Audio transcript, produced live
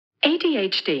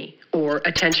ADHD, or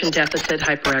Attention Deficit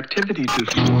Hyperactivity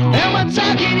Disorder. Am I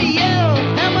talking to you?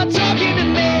 Am I talking to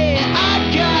me?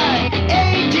 I got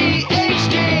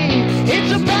ADHD.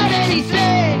 It's about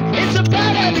anything. It's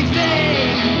about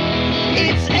everything.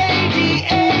 It's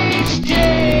ADHD.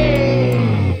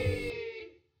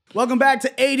 Welcome back to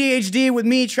ADHD with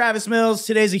me, Travis Mills.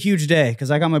 Today's a huge day because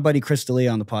I got my buddy Chris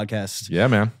D'Elia on the podcast. Yeah,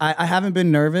 man. I haven't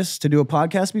been nervous to do a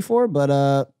podcast before,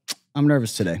 but I'm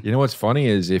nervous today. You know what's funny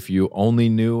is if you only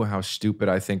knew how stupid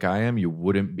I think I am, you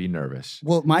wouldn't be nervous.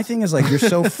 Well, my thing is like you're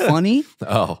so funny.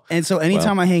 Oh. And so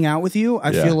anytime I hang out with you,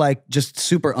 I feel like just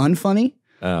super unfunny.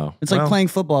 Oh. It's like playing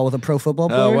football with a pro football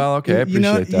player. Oh, well, okay. I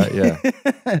appreciate that. Yeah.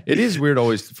 It is weird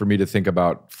always for me to think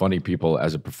about funny people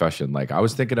as a profession. Like I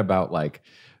was thinking about like,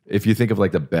 if you think of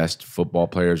like the best football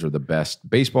players or the best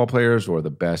baseball players or the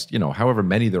best, you know, however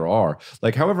many there are,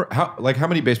 like how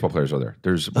many baseball players are there?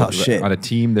 There's on a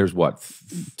team, there's what?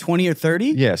 20 or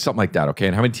 30? Yeah, something like that. Okay.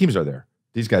 And how many teams are there?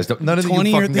 These guys don't, none of you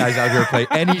fucking guys out here play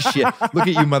any shit. Look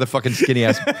at you motherfucking skinny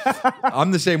ass. I'm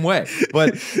the same way.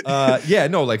 But yeah,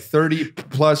 no, like 30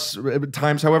 plus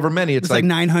times however many. It's like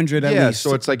 900 at least.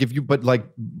 So it's like if you, but like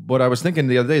what I was thinking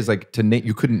the other day is like to name,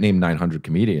 you couldn't name 900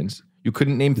 comedians. You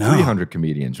couldn't name 300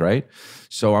 comedians, right?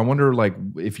 So I wonder, like,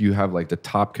 if you have like the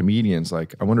top comedians,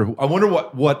 like, I wonder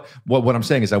what I'm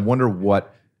saying is, I wonder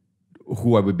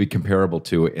who I would be comparable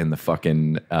to in the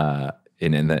fucking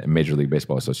in the Major League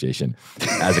Baseball Association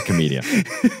as a comedian.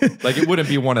 Like, it wouldn't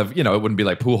be one of, you know, it wouldn't be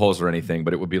like Pujols or anything,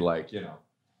 but it would be like, you know,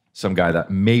 some guy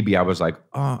that maybe I was like,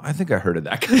 oh, I think I heard of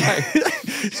that guy.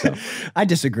 So. I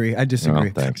disagree. Oh,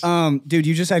 thanks. Dude,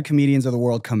 you just had Comedians of the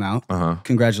World come out.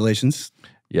 Congratulations.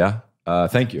 Yeah.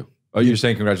 Thank you. Oh, you're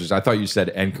saying congratulations. I thought you said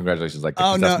and congratulations. Like,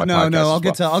 oh, that's my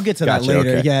podcast I'll get to that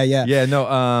later. Okay. Yeah. Yeah,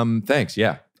 no, thanks.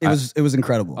 Yeah. It was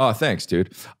incredible. Oh, thanks,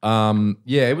 dude.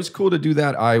 Yeah, it was cool to do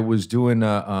that. I was doing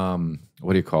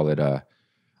what do you call it?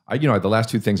 The last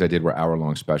two things I did were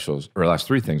hour-long specials, or last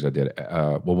three things I did.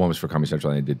 Well, one was for Comedy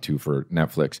Central, and I did two for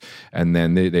Netflix. And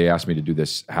then they asked me to do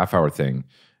this half-hour thing,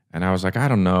 and I was like, I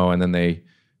don't know. And then they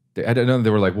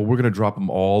were like, well, we're going to drop them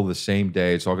all the same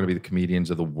day. It's all going to be the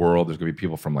comedians of the world. There's going to be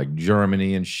people from like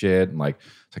Germany and shit. And like,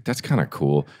 it's like, that's kind of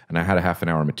cool. And I had a half an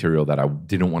hour material that I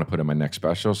didn't want to put in my next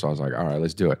special. So I was like, all right,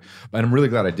 let's do it. But I'm really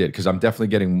glad I did because I'm definitely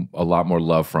getting a lot more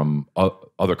love from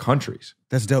other countries.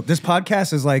 That's dope. This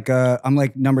podcast is like, I'm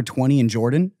like number 20 in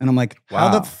Jordan. And I'm like,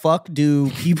 how the fuck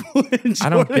do people in Jordan? I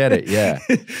don't get it. Yeah.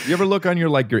 You ever look on your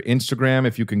Instagram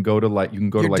if you can go to like, your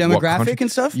demographic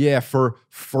and stuff? Yeah. For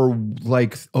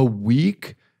like a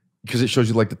week, because it shows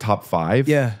you like the top 5.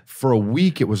 Yeah. For a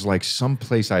week, it was like some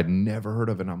place I'd never heard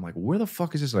of. And I'm like, where the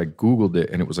fuck is this? And I Googled it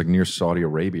and it was like near Saudi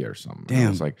Arabia or something. Damn. And I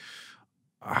was like,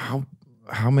 how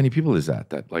many people is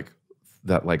that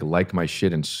like my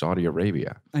shit in Saudi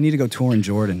Arabia? I need to go tour in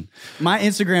Jordan. My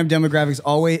Instagram demographics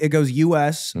it goes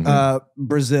US,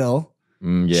 Brazil,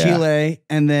 Chile,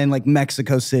 and then like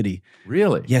Mexico City.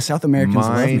 Really? Yeah, South Americans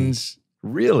love me.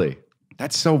 Really?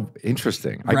 That's so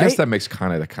interesting. I guess that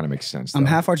kind of makes sense. Though. I'm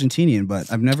half Argentinian,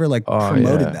 but I've never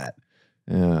promoted that.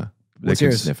 Yeah. What's they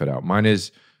can yours? Sniff it out. Mine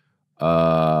is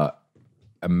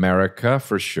America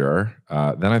for sure.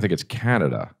 Then I think it's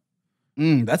Canada.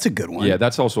 That's a good one. Yeah,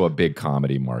 that's also a big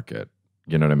comedy market.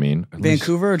 You know what I mean?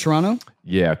 Vancouver or Toronto?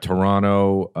 Yeah,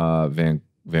 Toronto,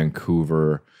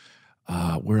 Vancouver.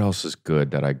 Where else is good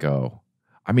that I go?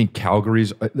 I mean,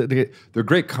 Calgary's, they're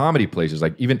great comedy places.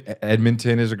 Like even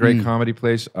Edmonton is a great comedy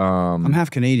place. I'm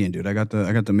half Canadian, dude. I got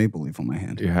the maple leaf on my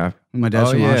hand. You have? My dad's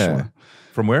from Oshawa.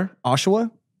 From where? Oshawa?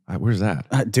 Where's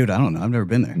that? Dude, I don't know. I've never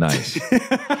been there. Nice.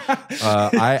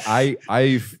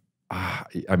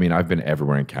 I've been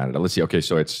everywhere in Canada. Let's see. Okay,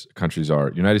 so countries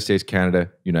are United States, Canada,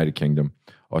 United Kingdom,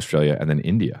 Australia, and then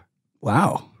India.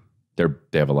 Wow.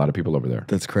 They have a lot of people over there.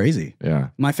 That's crazy. Yeah.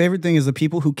 My favorite thing is the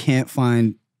people who can't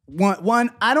find one.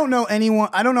 I don't know anyone.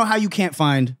 I don't know how you can't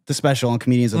find the special on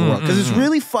Comedians of the World because it's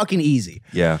really fucking easy.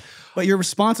 Yeah. But your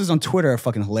responses on Twitter are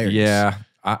fucking hilarious. Yeah.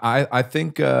 I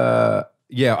think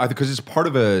because it's part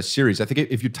of a series. I think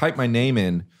if you type my name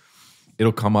in,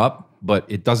 it'll come up, but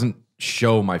it doesn't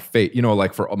show my face. You know,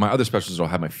 like for my other specials, it'll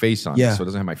have my face on it. So it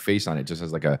doesn't have my face on it. It just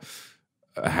has like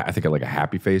I think like a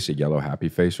happy face, a yellow happy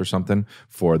face or something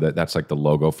that's like the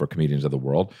logo for Comedians of the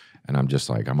World. And I'm just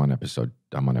like, I'm on episode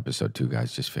 2,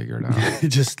 guys. Just figure it out.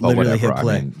 Just literally hit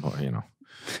play. I mean,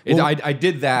 you know, I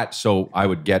did that so I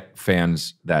would get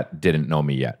fans that didn't know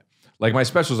me yet. Like my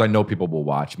specials, I know people will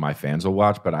watch, my fans will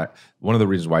watch, but one of the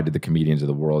reasons why I did the Comedians of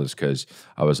the World is because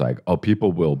I was like, oh,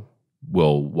 people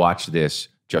will watch this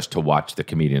just to watch the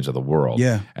Comedians of the World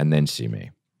and then see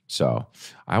me. So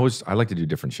I like to do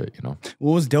different shit, you know?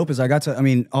 What was dope is all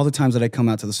the times that I come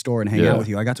out to the store and hang out with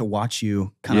you, I got to watch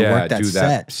you kind of work that do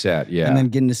set. Yeah. And then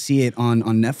getting to see it on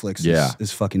Netflix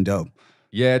is fucking dope.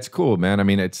 Yeah, it's cool, man. I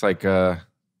mean, it's like,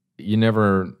 you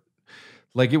never,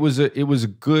 like it was a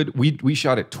good, we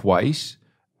shot it twice.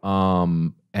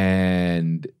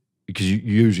 And because you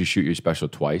usually shoot your special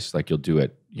twice, like you'll do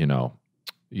it, you know,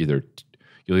 you'll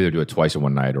either do it twice in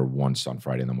one night or once on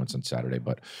Friday and then once on Saturday.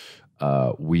 But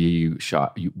we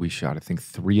shot, I think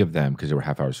 3 of them because they were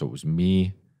half hours. So it was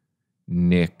me,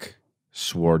 Nick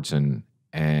Swartzen,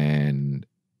 and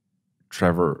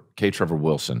Trevor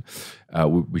Wilson.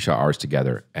 We shot ours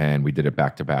together and we did it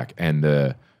back to back.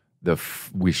 And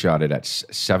we shot it at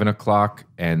 7 o'clock,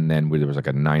 and then there was like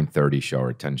a 9:30 show or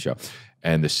a 10 show.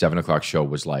 And the 7 o'clock show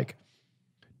was like,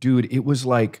 dude, it was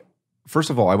like,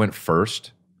 first of all, I went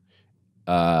first.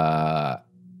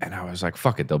 And I was like,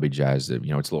 fuck it, they'll be jazzed. You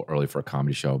know, it's a little early for a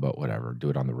comedy show, but whatever. Do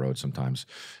it on the road sometimes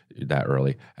that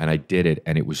early. And I did it,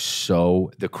 and it was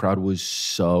the crowd was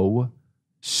so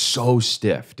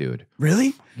stiff, dude.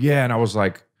 Really? Yeah, and I was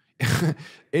like,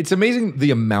 it's amazing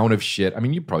the amount of shit. I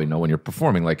mean, you probably know when you're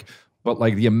performing, like, but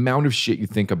like the amount of shit you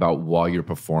think about while you're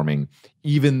performing,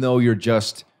 even though you're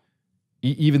like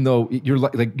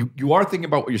you are thinking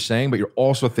about what you're saying, but you're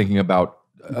also thinking about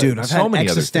dude, I've had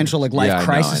existential like life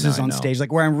crises on stage,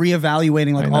 like where I'm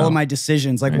reevaluating like all of my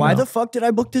decisions. Like, why the fuck did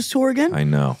I book this tour again? I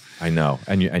know.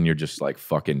 And you're just like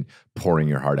fucking pouring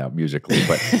your heart out musically.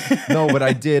 But no, but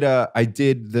I did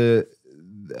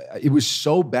it was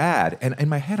so bad. And in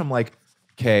my head, I'm like,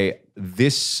 okay,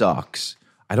 this sucks.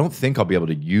 I don't think I'll be able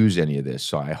to use any of this.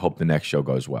 So I hope the next show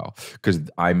goes well. Because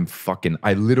I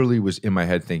literally was in my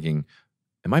head thinking,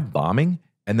 am I bombing?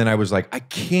 And then I was like, I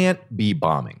can't be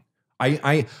bombing.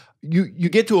 You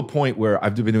get to a point where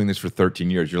I've been doing this for 13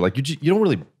 years. You're like, you don't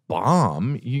really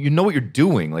bomb. You know what you're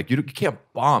doing. Like you can't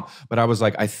bomb. But I was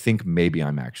like, I think maybe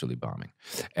I'm actually bombing.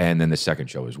 And then the second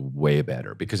show was way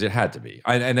better because it had to be.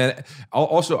 And then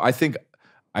also I think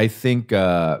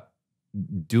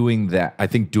doing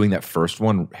that first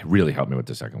one really helped me with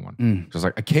the second one. So I was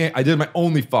like, I did my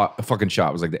only fucking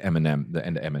shot was like the end of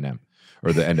Eminem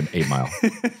or the end of 8 Mile.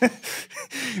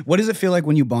 What does it feel like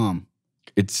when you bomb?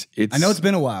 It's. I know it's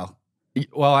been a while.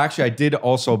 Well, actually, I did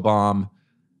also bomb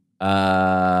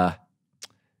for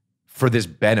this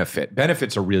benefit.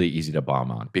 Benefits are really easy to bomb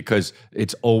on because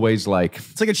it's always like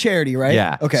it's like a charity, right?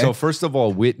 Yeah. Okay. So first of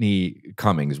all, Whitney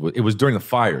Cummings. It was during the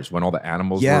fires when all the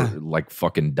animals were like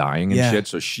fucking dying and shit.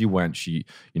 So she went. She's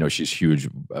huge.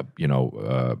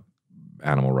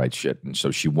 Animal rights shit, and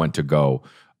so she went to go.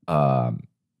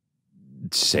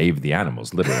 Save the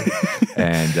animals, literally,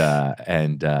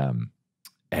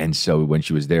 and so when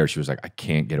she was there, she was like, I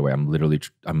can't get away. I'm literally,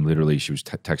 she was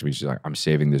texting me. She's like, I'm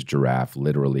saving this giraffe,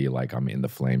 literally, like I'm in the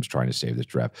flames trying to save this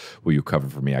giraffe. Will you cover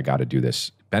for me? I got to do this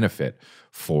benefit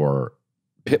for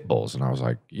pit bulls. And I was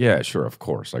like, yeah, sure, of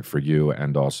course. Like for you.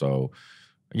 And also,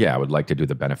 yeah, I would like to do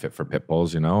the benefit for pit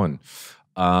bulls, you know?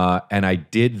 And I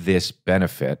did this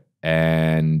benefit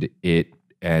and I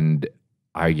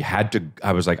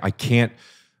was like,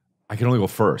 I can only go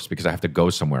first because I have to go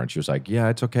somewhere. And she was like, yeah,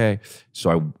 it's okay.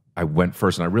 So I went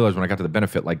first, and I realized when I got to the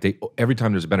benefit, like every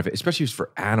time there's a benefit, especially for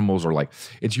animals, or like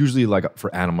it's usually like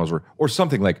for animals or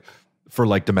something like for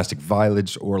like domestic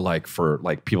violence or like for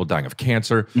like people dying of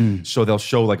cancer. So they'll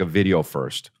show like a video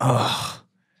first.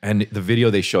 And the video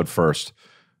they showed first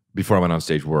before I went on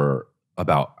stage were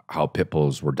about how pit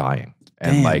bulls were dying.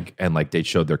 And like they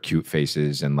showed their cute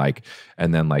faces and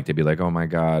then they'd be like, oh my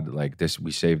God, like this,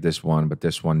 we saved this one, but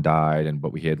this one died,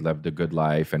 but we had lived a good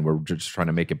life and we're just trying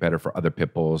to make it better for other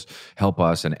pit bulls. Help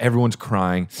us. And everyone's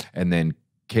crying. And then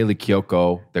Kaylee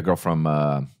Kyoko, the girl from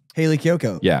Haley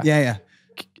Kyoko. Yeah.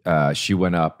 She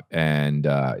went up and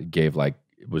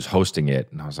was hosting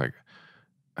it. And I was like,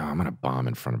 oh, I'm gonna bomb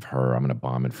in front of her. I'm gonna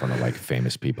bomb in front of like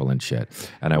famous people and shit.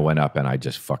 And I went up and I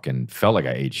just fucking felt like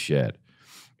I ate shit.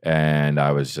 And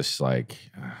I was just like,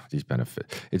 these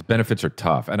benefits are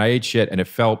tough. And I ate shit and it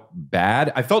felt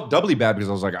bad. I felt doubly bad because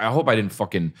I was like, I hope I didn't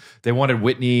they wanted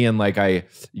Whitney and like they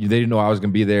didn't know I was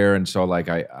going to be there. And so like,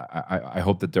 I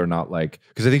hope that they're not like,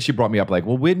 because I think she brought me up like,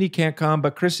 well, Whitney can't come,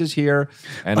 but Chris is here.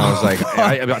 And I was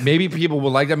like, maybe people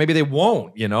will like that. Maybe they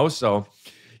won't, you know? So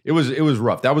it was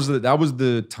rough. That was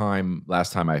the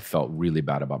last time I felt really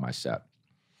bad about my set.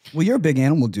 Well, you're a big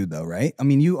animal dude, though, right? I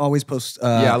mean, you always post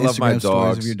I love Instagram my stories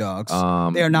dogs. of your dogs.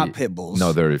 They are not pit bulls.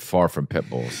 No, they're far from pit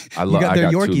bulls. I got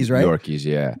Yorkies, right? Yorkies,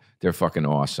 yeah, they're fucking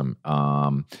awesome.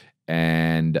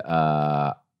 And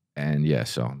yeah,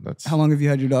 so that's how long have you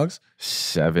had your dogs?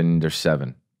 7. They're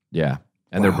 7, yeah,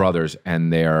 and they're brothers,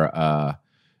 and they're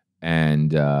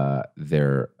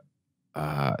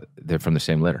they're from the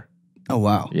same litter. Oh,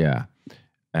 wow. Yeah.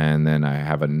 And then I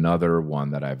have another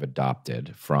one that I've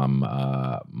adopted from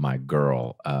my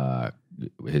girl.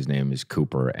 His name is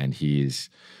Cooper, and he's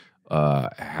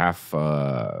half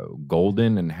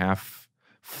golden and half,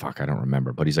 I don't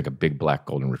remember, but he's like a big black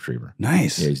golden retriever.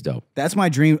 Nice. Yeah, he's dope. That's my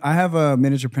dream. I have a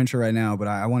miniature pinscher right now, but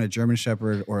I want a German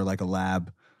Shepherd or like a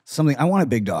Lab. Something. I want a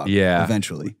big dog. Yeah.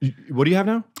 Eventually. What do you have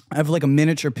now? I have like a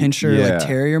miniature pinscher, like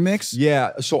terrier mix.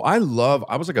 Yeah. So I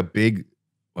was like a big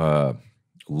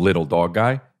little dog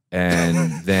guy.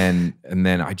 And then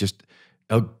I just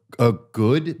a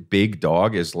good big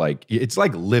dog is like, it's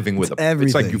like living with everything.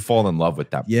 It's like you fall in love with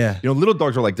that. Yeah. You know, little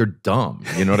dogs are like, they're dumb.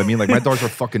 You know what I mean? Like my dogs are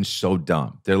fucking so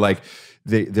dumb. They're like,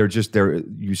 they're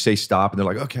you say stop and they're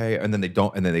like, okay. And then they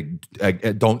don't, and then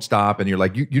they don't stop. And you're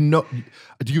like, do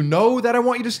you know that I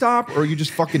want you to stop, or are you just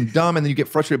fucking dumb? And then you get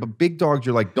frustrated. But big dogs,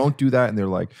 you're like, don't do that. And they're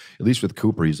like, at least with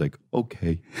Cooper, he's like,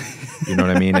 okay. You know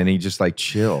what I mean? And he just like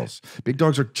chills. Big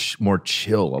dogs are more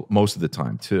chill most of the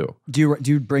time too. Do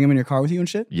you bring them in your car with you and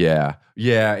shit? Yeah.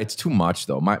 Yeah, it's too much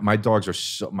though. My dogs are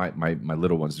so my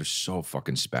little ones, they're so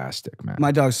fucking spastic, man.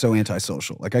 My dog's so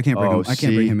antisocial. Like I can't bring him. I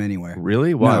can't bring him anywhere.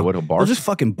 Really? Why? No. What, he'll bark? He'll just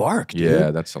fucking bark. Dude.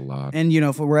 Yeah, that's a lot. And you know,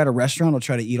 if we're at a restaurant, he'll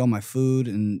try to eat all my food.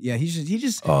 And yeah, he's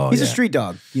a street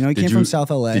dog. You know, he came from South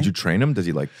LA. Did you train him? Does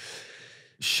he like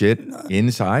shit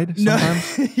inside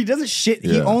sometimes? No, he doesn't shit.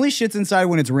 Yeah. He only shits inside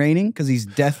when it's raining because he's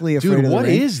deathly afraid of the rain. What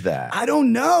is that? I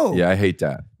don't know. Yeah, I hate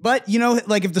that. But you know,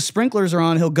 like if the sprinklers are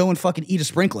on, he'll go and fucking eat a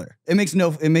sprinkler. It makes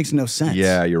no sense.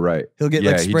 Yeah, you're right. He'll get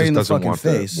like sprayed in the fucking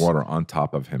face. The water on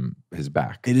top of his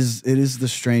back. It is the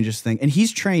strangest thing. And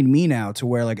he's trained me now to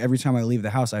where like every time I leave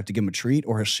the house, I have to give him a treat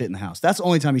or he'll shit in the house. That's the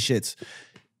only time he shits.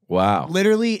 Wow.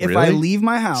 Literally, if I leave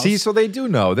my house. See, so they do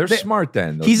know. They're smart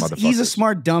then. Those he's a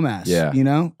smart dumbass. Yeah. You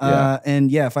know?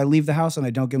 And yeah, if I leave the house and I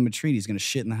don't give him a treat, he's gonna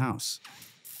shit in the house.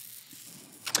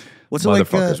 What's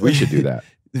Motherfuckers, it like? We should do that.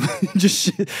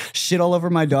 Just shit all over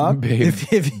my dog, babe.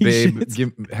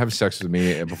 Have sex with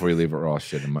me before you leave, or I'll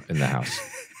shit in the house.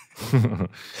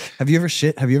 Have you ever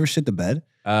shit the bed?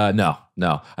 No,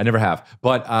 I never have.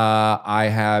 But I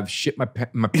have shit my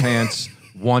pants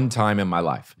one time in my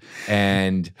life.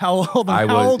 And how old?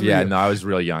 How old were you? No, I was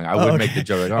really young. I would make the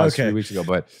joke like, it's 3 weeks ago,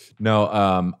 but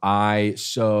no.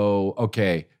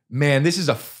 Okay, man, this is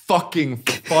a fucking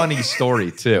funny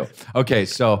story too. Okay,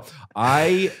 so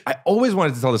I always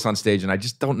wanted to tell this on stage, and I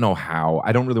just don't know how.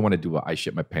 I don't really want to do a I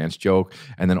shit my pants joke,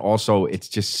 and then also it's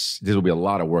just this will be a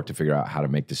lot of work to figure out how to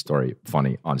make this story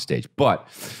funny on stage. But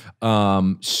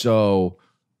so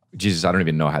Jesus, I don't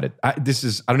even know how to. I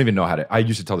don't even know how to. I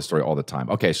used to tell the story all the time.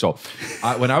 Okay, so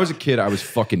when I was a kid, I was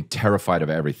fucking terrified of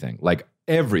everything. Like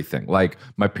everything. Like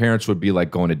my parents would be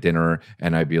like going to dinner,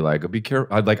 and I'd be like, "Be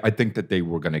careful." I think that they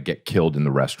were gonna get killed in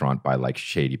the restaurant by like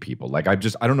shady people. Like I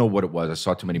don't know what it was. I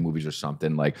saw too many movies or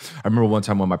something. Like I remember one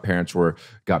time when my parents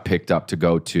got picked up to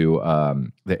go to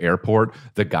the airport.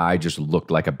 The guy just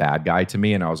looked like a bad guy to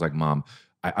me, and I was like, "Mom."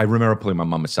 I remember pulling my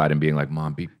mom aside and being like,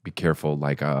 "Mom, be careful.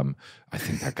 Like, I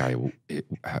think that guy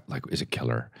is a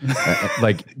killer."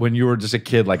 Like when you were just a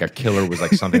kid, like a killer was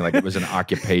like something like it was an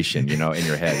occupation, you know, in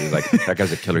your head. It was like, that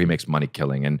guy's a killer. He makes money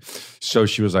killing. And so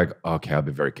she was like, "Okay, I'll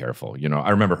be very careful." You know,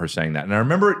 I remember her saying that. And I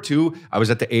remember it too. I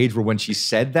was at the age where when she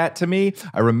said that to me,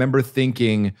 I remember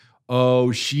thinking,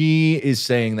 oh, she is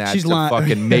saying that to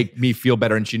fucking make me feel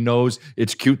better. And she knows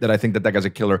it's cute that I think that guy's a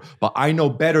killer. But I know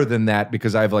better than that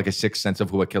because I have like a sixth sense of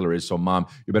who a killer is. So Mom,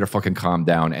 you better fucking calm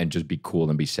down and just be cool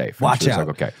and be safe. And Watch she was out.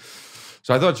 Like, okay.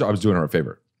 So I thought I was doing her a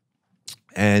favor.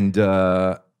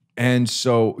 And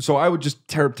so I would just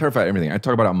terrify everything. I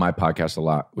talk about it on my podcast a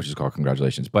lot, which is called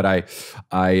Congratulations. But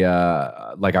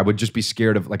I would just be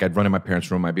scared of, like, I'd run in my parents'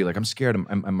 room. I'd be like, I'm scared.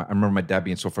 I remember my dad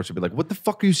being so frustrated. I'd be like, what the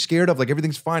fuck are you scared of? Like,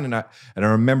 everything's fine. And I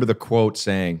remember the quote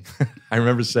saying, I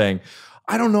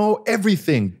don't know,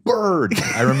 everything, bird.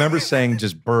 I remember saying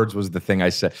just birds was the thing I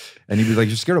said. And he'd be like,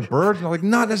 you're scared of birds? And I'm like,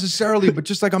 not necessarily, but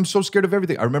just like, I'm so scared of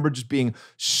everything. I remember just being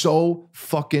so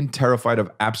fucking terrified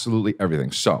of absolutely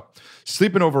everything. So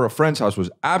sleeping over a friend's house was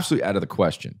absolutely out of the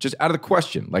question. Just out of the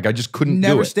question. Like I just couldn't do it.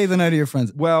 Never stay the night at your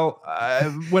friend's. Well,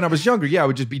 when I was younger, yeah, I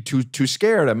would just be too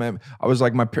scared. I mean, I was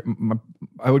like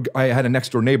I had a next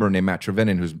door neighbor named Matt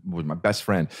Trevenin who was my best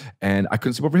friend, and I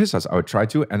couldn't sleep over his house. I would try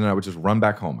to, and then I would just run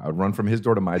back home. I would run from his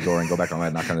door to my door and go back home.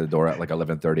 I'd knock on the door at like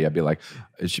 11:30. I'd be like,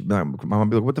 my mom would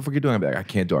be like, what the fuck are you doing? I'd be like, I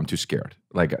can't do it. I'm too scared.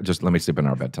 Like, just let me sleep in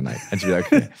our bed tonight. And she'd be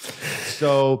like, okay.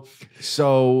 So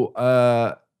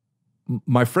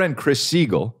my friend Chris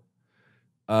Siegel,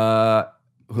 he's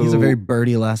a very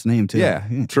birdie last name too.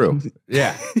 Yeah, true.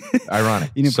 Yeah,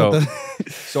 ironic.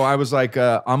 So I was like,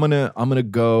 I'm gonna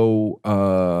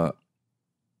go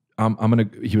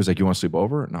he was like, you want to sleep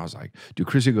over? And I was like, dude,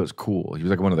 Chris Eagle's cool. He was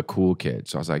like one of the cool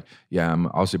kids. So I was like, yeah,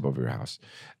 I'll sleep over your house.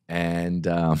 And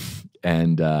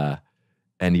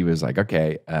he was like,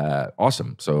 okay,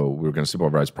 awesome. So we were going to sleep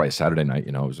over. It was probably a Saturday night,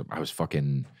 you know, I was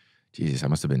fucking, Jesus, I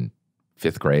must've been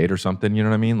 5th grade or something. You know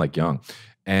what I mean? Like young.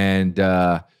 And,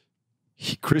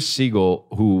 Chris Siegel,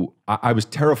 who I was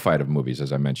terrified of movies,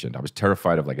 as I mentioned. I was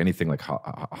terrified of like anything like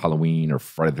Halloween or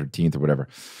Friday the 13th or whatever.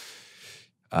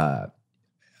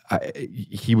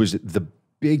 He was the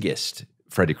biggest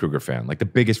Freddy Krueger fan, like the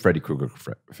biggest Freddy Krueger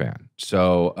fan.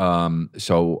 So,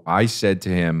 so I said to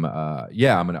him,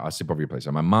 "Yeah, I'll sleep over your place."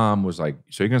 And my mom was like,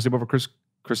 "So you're gonna sleep over Chris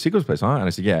Siegel's place, huh?" And I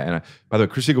said, "Yeah." And by the way,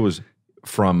 Chris Siegel was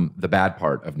from the bad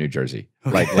part of New Jersey,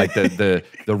 like the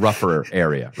rougher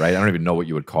area, right? I don't even know what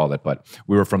you would call it, but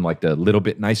we were from like the little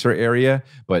bit nicer area,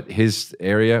 but his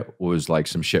area was like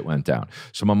some shit went down.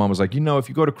 So my mom was like, you know, if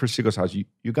you go to Chris Siegel's house, you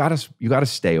gotta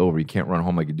stay over. You can't run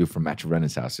home like you do from Matt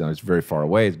Renan's house. You know, it's very far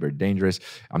away. It's very dangerous.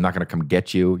 I'm not gonna come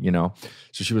get you, you know?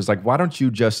 So she was like, why don't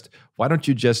you just,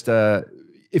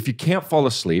 if you can't fall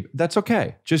asleep, that's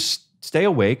okay. Just stay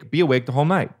awake, be awake the whole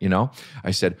night, you know?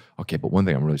 I said, okay, but one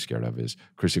thing I'm really scared of is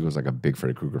Chris Eagle's like a big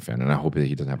Freddy Krueger fan, and I hope that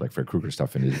he doesn't have like Freddy Krueger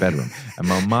stuff in his bedroom. And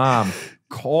my mom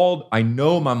called, I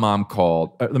know my mom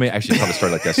called, let me actually tell the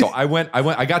story like this. So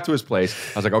I got to his place.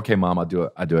 I was like, okay, mom, I'll do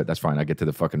it. That's fine. I get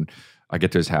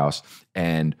to his house,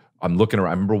 and I'm looking around.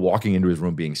 I remember walking into his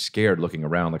room being scared, looking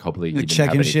around, like hopefully he didn't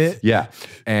checking have any. shit. Yeah.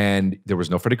 And there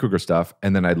was no Freddy Krueger stuff.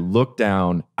 And then I looked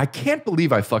down. I can't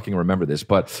believe I fucking remember this,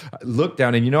 but I looked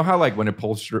down, and you know how like when a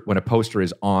poster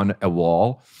is on a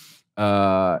wall,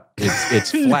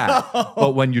 it's flat,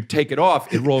 but when you take it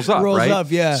off, it rolls up. Rolls right? up,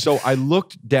 yeah. So I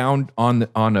looked down on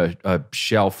a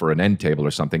shelf or an end table or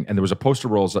something, and there was a poster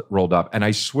rolled up. And I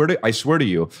swear to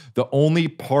you, the only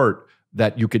part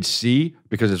that you could see,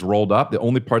 because it's rolled up, the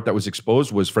only part that was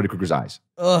exposed was Freddy Krueger's eyes.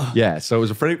 Ugh. Yeah, so it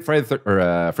was a Freddy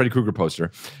Krueger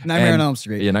poster. Nightmare on Elm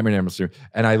Street. Yeah, Nightmare on Elm Street.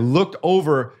 And I looked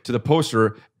over to the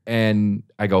poster, and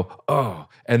I go, oh.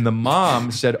 And the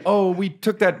mom said, oh, we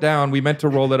took that down. We meant to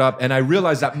roll it up. And I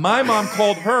realized that my mom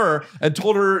called her and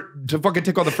told her to fucking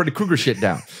take all the Freddy Krueger shit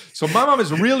down. So my mom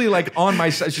is really like on my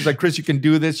side. She's like, Chris, you can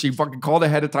do this. She fucking called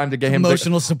ahead of time to get him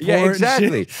emotional support. Yeah,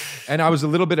 exactly. And I was a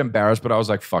little bit embarrassed, but I was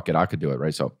like, fuck it, I could do it,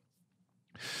 right? So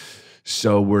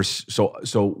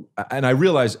and I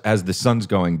realized as the sun's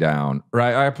going down, or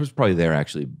I was probably there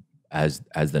actually as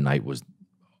the night was.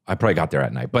 I probably got there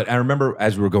at night, but I remember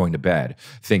as we were going to bed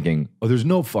thinking, oh, there's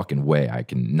no fucking way I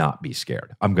can not be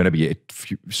scared. I'm going to be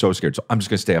so scared. So I'm just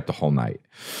going to stay up the whole night.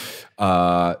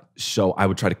 So I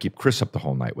would try to keep Chris up the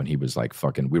whole night when he was like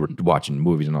fucking, we were watching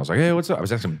movies, and I was like, hey, what's up? I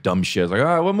was asking him dumb shit. I was like,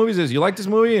 oh, what movie is this? You like this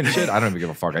movie? And shit. I don't even give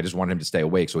a fuck. I just wanted him to stay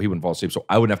awake so he wouldn't fall asleep. So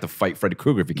I wouldn't have to fight Freddy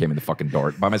Krueger if he came in the fucking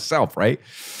door by myself, right?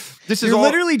 You're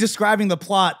literally describing the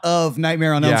plot of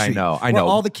Nightmare on Elm Street. I know. Where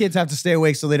all the kids have to stay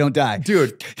awake so they don't die.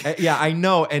 Dude, yeah, I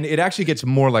know. And it actually gets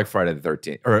more like Friday the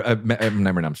 13th, or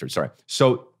Nightmare on Elm Street, sorry.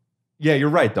 So, yeah, you're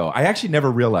right, though. I actually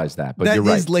never realized that, but you're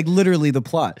right. That is like literally the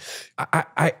plot.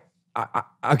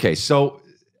 Okay, so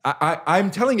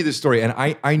I'm telling you this story, and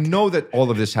I know that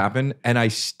all of this happened, and I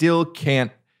still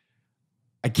can't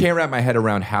wrap my head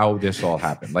around how this all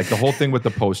happened. Like the whole thing with the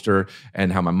poster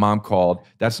and how my mom called,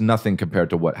 that's nothing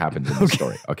compared to what happened in the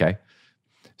story, okay?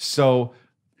 So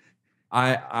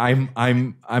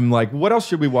I'm like, what else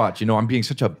should we watch? You know, I'm being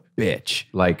such a bitch.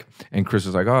 Like, and Chris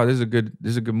was like, oh, this is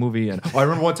a good movie. And I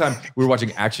remember one time we were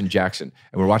watching Action Jackson,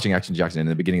 and and in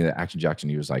the beginning of the Action Jackson,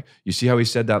 he was like, you see how he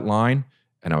said that line?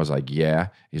 And I was like, yeah.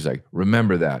 He's like,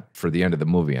 remember that for the end of the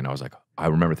movie. And I was like, I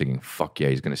remember thinking, fuck yeah,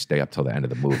 he's going to stay up till the end of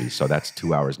the movie. So that's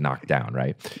 2 hours knocked down,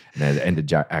 right? And then at the end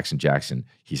of Action Jackson,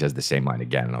 he says the same line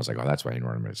again. And I was like, oh, that's why I didn't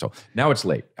remember it. So now it's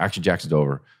late. Action Jackson's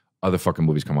over. Other fucking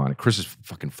movies come on. And Chris is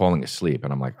fucking falling asleep.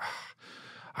 And I'm like,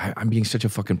 I'm being such a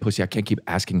fucking pussy. I can't keep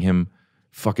asking him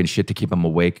fucking shit to keep him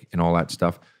awake and all that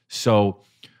stuff. So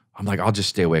I'm like, I'll just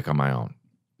stay awake on my own.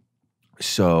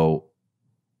 So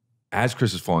as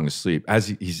Chris is falling asleep, as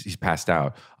he's passed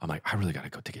out, I'm like, I really gotta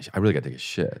go take a shit. I really gotta take a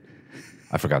shit.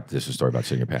 I forgot this was a story about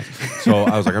shitting your pants. So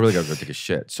I was like, I really gotta go take a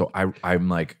shit. So I'm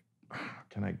like,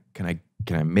 can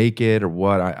I make it or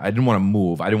what? I didn't want to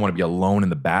move. I didn't want to be alone in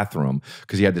the bathroom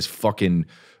because he had this fucking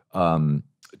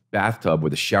bathtub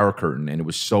with a shower curtain, and it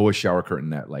was so a shower curtain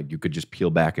that like you could just peel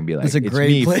back and be like, it's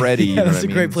me, Freddie. Yeah, that's a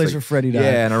great place for Freddie to die.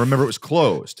 Yeah, and I remember it was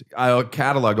closed. I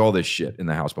cataloged all this shit in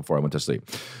the house before I went to sleep.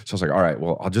 So I was like, all right,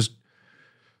 well, I'll just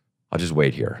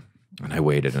wait here. And I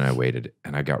waited and I waited,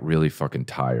 and I got really fucking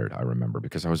tired, I remember,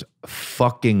 because I was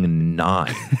fucking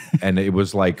 9. And it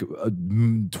was like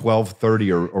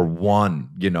 12:30 or 1,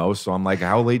 you know? So I'm like,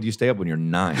 how late do you stay up when you're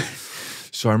 9?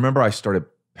 So I remember I started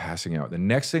passing out. The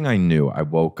next thing I knew, I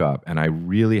woke up and I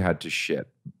really had to shit.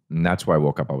 And that's why I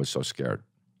woke up. I was so scared.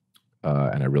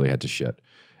 And I really had to shit.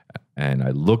 And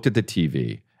I looked at the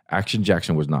TV. Action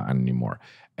Jackson was not on anymore.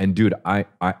 And dude, I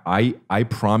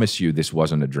promise you this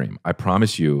wasn't a dream. I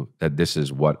promise you that this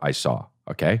is what I saw,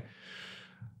 okay?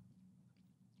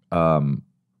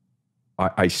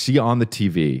 I see on the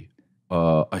TV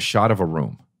a shot of a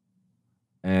room.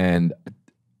 And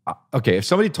okay, if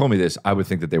somebody told me this, I would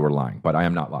think that they were lying, but I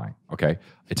am not lying, okay?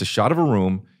 It's a shot of a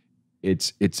room.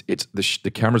 It's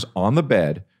the camera's on the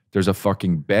bed. There's a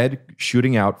fucking bed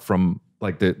shooting out from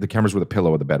like the camera's where the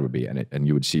pillow of the bed would be, and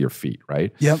you would see your feet,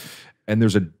 right? Yep. And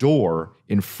there's a door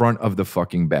in front of the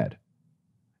fucking bed.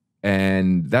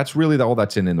 And that's really all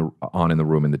that's in the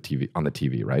room on the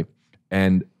TV, right?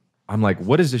 And I'm like,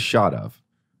 what is this shot of?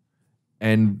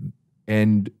 And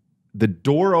the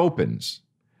door opens,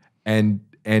 and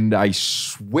I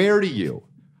swear to you,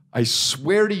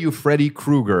 Freddy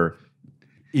Krueger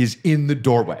is in the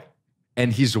doorway,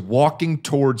 and he's walking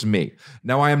towards me.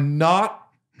 Now, I am not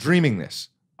dreaming this.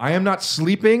 I am not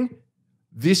sleeping.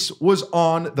 This was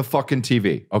on the fucking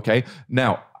TV, okay?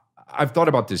 Now, I've thought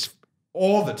about this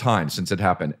all the time since it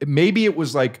happened. Maybe it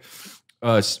was like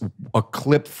a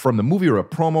clip from the movie or a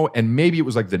promo, and maybe it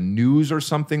was like the news or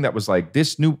something that was like,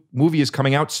 this new movie is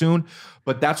coming out soon.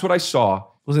 But that's what I saw.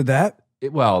 Was it that?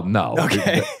 Well, no.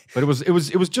 Okay. But it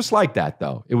was just like that,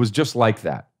 though. It was just like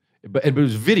that. But it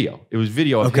was video. It was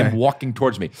video of him walking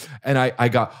towards me. And I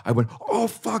went, oh,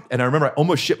 fuck. And I remember I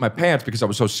almost shit my pants because I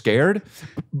was so scared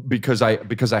because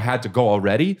I had to go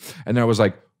already. And I was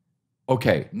like,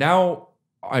 okay, now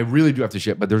I really do have to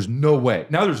shit, but there's no way.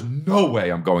 Now there's no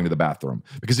way I'm going to the bathroom.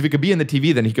 Because if he could be in the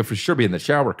TV, then he could for sure be in the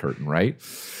shower curtain, right?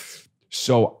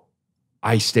 So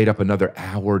I stayed up another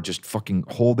hour just fucking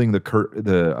holding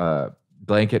the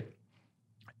blanket.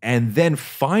 And then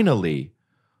finally,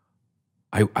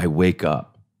 I wake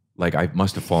up. Like I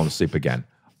must have fallen asleep again.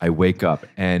 I wake up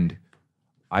and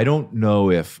I don't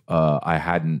know if I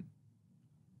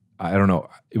don't know.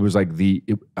 It was like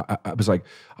I was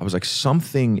like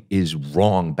something is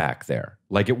wrong back there.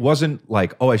 Like it wasn't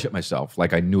like, oh, I shit myself.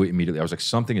 Like I knew it immediately. I was like,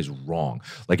 something is wrong.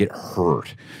 Like it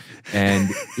hurt.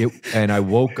 And I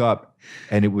woke up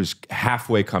and it was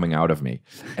halfway coming out of me.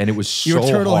 And it was so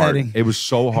hard. It was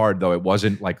so hard though. It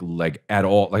wasn't like at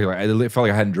all. Like it felt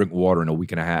like I hadn't drank water in a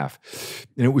week and a half.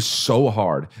 And it was so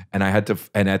hard. And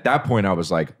and at that point I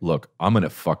was like, look, I'm going to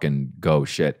fucking go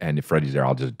shit. And if Freddy's there,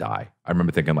 I'll just die. I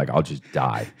remember thinking like, I'll just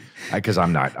die because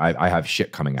I have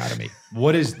shit coming out of me.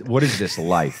 What is this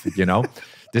life? You know,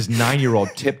 this 9-year-old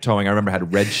tiptoeing. I remember I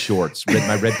had red shorts,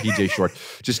 my red PJ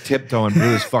shorts, just tiptoeing through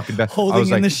this fucking bed. Holding I was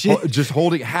in like, the shit. just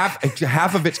holding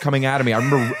half of it's coming out of me. I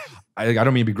remember, I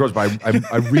don't mean to be gross, but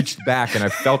I reached back and I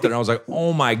felt it and I was like,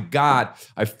 oh my God,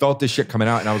 I felt this shit coming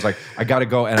out. And I was like, I got to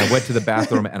go. And I went to the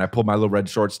bathroom and I pulled my little red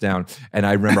shorts down. And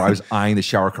I remember I was eyeing the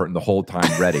shower curtain the whole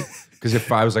time ready. Because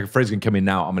if I was like, Freddy's going to kill me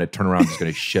now, I'm going to turn around and just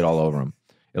going to shit all over him.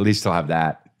 At least he'll have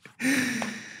that.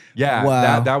 Yeah,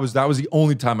 wow. that was the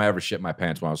only time I ever shit my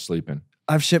pants when I was sleeping.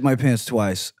 I've shit my pants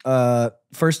twice.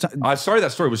 First time. Sorry,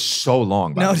 that story was so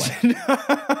long, by the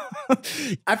way.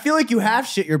 I feel like you have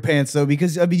shit your pants though,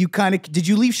 because I mean, did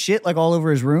you leave shit like all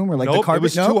over his room or like the carpet? It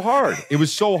was too hard. It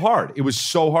was so hard. It was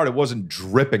so hard. It wasn't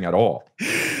dripping at all.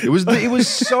 It was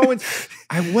so.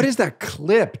 What is that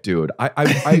clip, dude?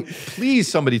 I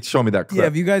please somebody show me that clip. Yeah,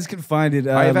 if you guys can find it,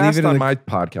 I've leave asked it on in my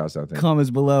podcast. I think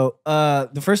comments below.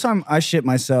 The first time I shit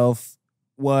myself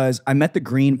was I met the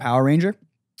Green Power Ranger.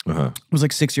 I was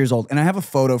like 6 years old. And I have a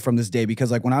photo from this day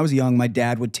because like when I was young, my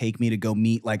dad would take me to go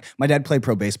meet, like my dad played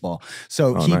pro baseball.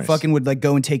 So he fucking would like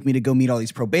go and take me to go meet all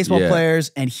these pro baseball players.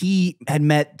 And he had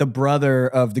met the brother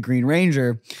of the Green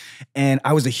Ranger. And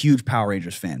I was a huge Power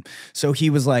Rangers fan. So he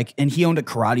was like, and he owned a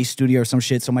karate studio or some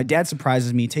shit. So my dad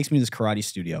surprises me, takes me to this karate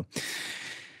studio.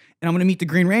 And I'm going to meet the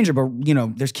Green Ranger, but you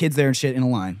know, there's kids there and shit in a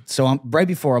line. So right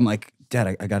before I'm like,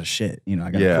 Dad, I got to shit. You know,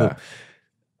 I got to poop.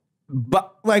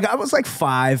 But like I was like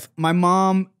 5. My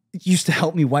mom used to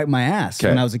help me wipe my ass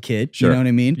when I was a kid. Sure. You know what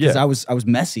I mean? Because I was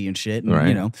messy and shit. And,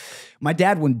 you know, my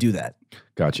dad wouldn't do that.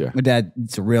 Gotcha. My dad,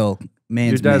 it's a real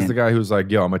man's Your dad's man. the guy who's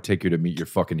like, yo, I'm going to take you to meet your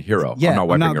fucking hero. Yeah,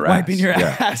 I'm not wiping your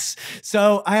ass.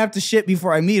 So I have to shit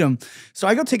before I meet him. So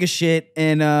I go take a shit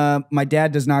and my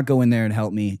dad does not go in there and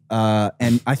help me.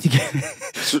 And I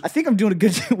think I'm doing a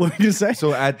good job. What did you say?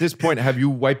 So at this point, have you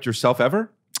wiped yourself ever?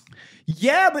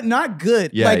 Yeah, but not good.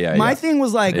 Yeah, my thing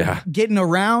was like getting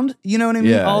around, you know what I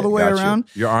mean? All the way around.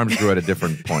 Your arms grew at a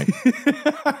different point.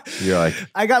 You're like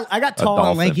I got tall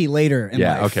and lanky later in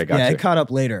life. Okay, gotcha. Yeah, it caught up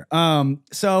later.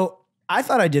 So I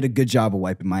thought I did a good job of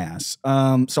wiping my ass.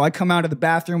 So I come out of the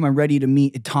bathroom. I'm ready to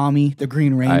meet Tommy, the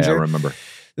Green Ranger. I remember.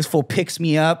 This fool picks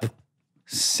me up.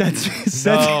 Sets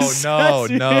No.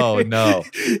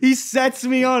 He sets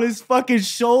me on his fucking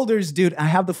shoulders, dude. I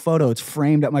have the photo. It's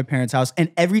framed at my parents' house. And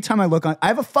every time I look on, I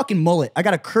have a fucking mullet. I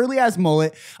got a curly ass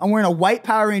mullet. I'm wearing a white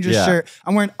Power Ranger shirt.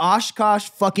 I'm wearing Oshkosh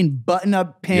fucking button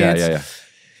up pants. Yeah.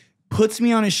 Puts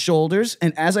me on his shoulders.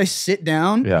 And as I sit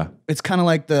down, it's kind of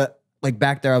like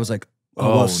back there, I was like,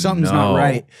 oh, well, something's not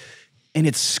right. And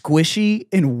it's squishy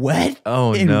and wet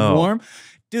and warm.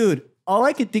 Dude, all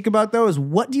I could think about, though, is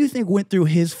what do you think went through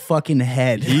his fucking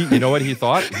head? You know what he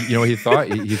thought? He thought,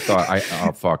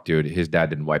 oh, fuck, dude, his dad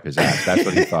didn't wipe his ass. That's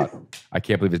what he thought. I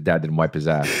can't believe his dad didn't wipe his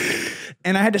ass.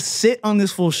 And I had to sit on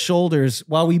this fool's shoulders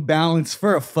while we balanced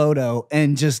for a photo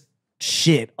and just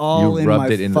shit all in my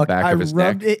rubbed it in the back of his neck? I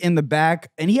rubbed it in the back,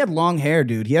 and he had long hair,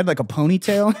 dude. He had like a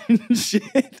ponytail and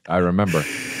shit. I remember.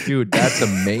 Dude, that's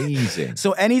amazing.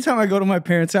 So anytime I go to my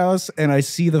parents' house and I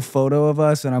see the photo of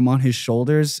us and I'm on his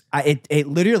shoulders, it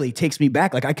literally takes me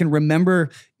back. Like I can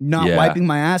remember not wiping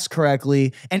my ass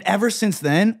correctly. And ever since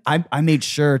then, I made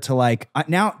sure to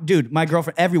now, dude, my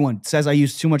girlfriend, everyone says I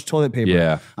use too much toilet paper.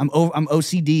 Yeah. I'm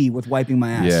OCD with wiping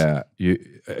my ass.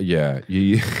 Yeah. You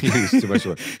use too much.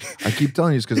 I keep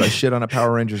telling you it's because I shit on a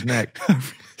Power Ranger's neck.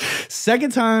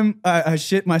 Second time I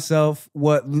shit myself,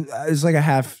 what is like a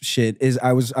half shit, is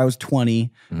I was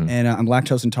 20 and I'm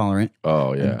lactose intolerant.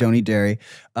 Oh, yeah. And don't eat dairy.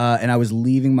 And I was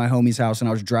leaving my homie's house and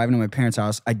I was driving to my parents'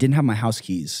 house. I didn't have my house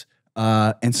keys.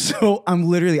 And so I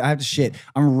have to shit.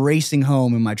 I'm racing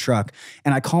home in my truck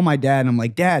and I call my dad and I'm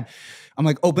like, Dad,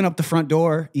 open up the front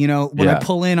door. You know, when I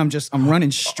pull in, I'm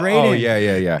running straight in. Oh,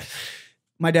 yeah.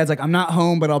 My dad's like, I'm not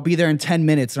home, but I'll be there in 10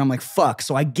 minutes. And I'm like, fuck.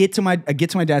 So I get to my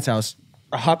dad's house.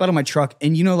 I hop out of my truck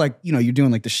and you're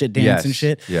doing like the shit dance and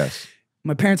shit. Yes.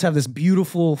 My parents have this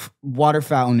beautiful water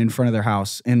fountain in front of their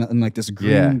house in like this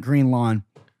green lawn.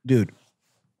 Dude,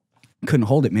 couldn't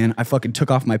hold it, man. I fucking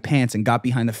took off my pants and got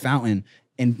behind the fountain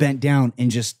and bent down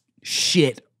and just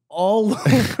shit all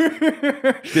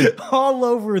over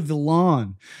the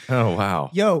lawn. Oh,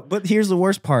 wow. Yo, but here's the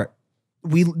worst part.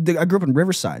 I grew up in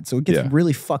Riverside, so it gets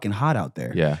really fucking hot out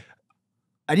there. Yeah.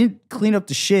 I didn't clean up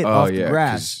the shit off the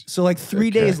grass. So like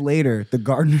 3 days later, the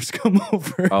gardeners come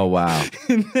over. Oh, wow.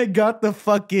 And they got the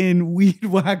fucking weed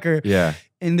whacker. Yeah.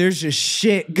 And there's just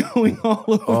shit going all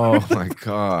over. Oh, my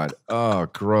God. Oh,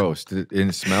 gross. Did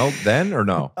it smell then or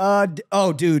no?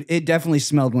 Oh, dude, it definitely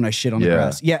smelled when I shit on the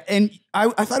grass. Yeah, and I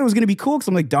thought it was going to be cool because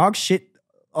I'm like, dog shit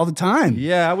all the time.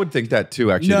 Yeah, I would think that too,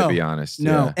 actually, to be honest.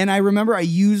 No, yeah. and I remember I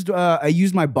used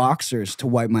my boxers to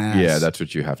wipe my ass. Yeah, that's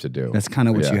what you have to do. That's kind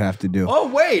of what you have to do. Oh,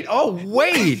 wait.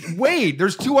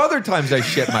 There's 2 other times I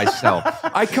shit myself.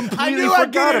 I completely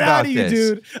forgot about this.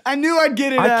 Dude. I knew I'd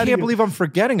get it out of you. I can't believe I'm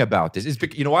forgetting about this.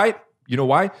 You know why? You know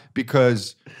why?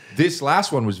 Because this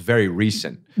last one was very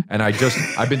recent. And I've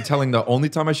been telling the only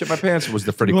time I shit my pants was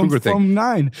the Freddy Krueger thing. From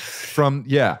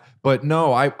 9. But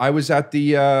no, I was at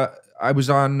the... I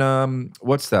was on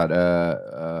what's that?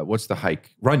 What's the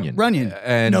hike? Runyon.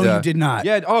 And no, you did not.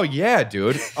 Yeah. Oh yeah,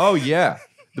 dude. Oh yeah.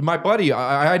 My buddy,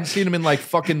 I hadn't seen him in like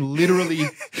fucking literally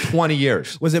 20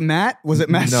 years. Was it Matt? Was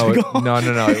it Matt Siegel? No.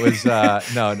 It was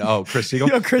no. Chris Siegel.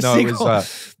 Chris Siegel. It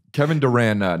was Kevin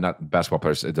Durant, not basketball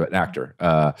player, an actor.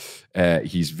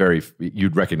 He's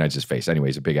you'd recognize his face anyway.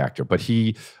 He's a big actor, but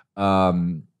I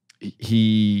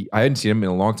hadn't seen him in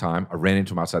a long time. I ran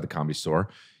into him outside the Comedy Store.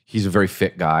 He's a very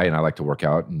fit guy, and I like to work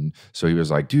out. And so he was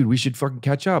like, dude, we should fucking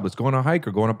catch up. Let's go on a hike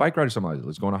or go on a bike ride or something like that.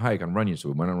 Let's go on a hike on Runyon. So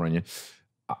we went on Runyon.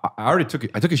 I took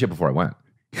a shit before I went.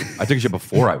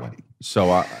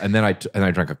 So, and then I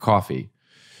drank a coffee,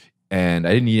 and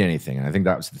I didn't eat anything. And I think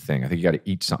that was the thing. I think you got to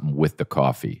eat something with the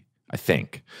coffee, I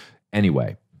think.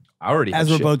 Anyway, I already had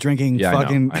As we're both drinking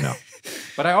fucking... I know.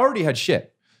 But I already had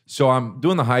shit. So I'm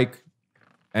doing the hike.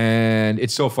 And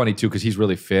it's so funny too, because he's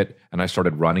really fit. And I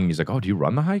started running. He's like, oh, do you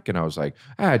run the hike? And I was like,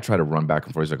 I try to run back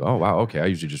and forth. He's like, oh, wow, okay. I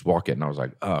usually just walk it. And I was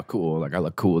like, oh, cool. Like, I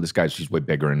look cool. This guy's just way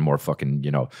bigger and more fucking,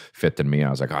 fit than me. And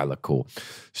I was like, oh, I look cool.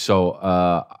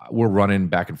 So we're running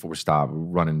back and forth.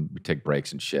 We take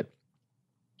breaks and shit.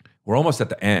 We're almost at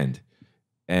the end.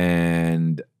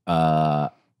 And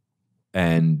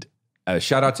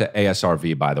shout out to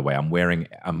ASRV, by the way.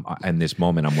 In this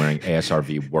moment, I'm wearing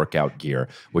ASRV workout gear,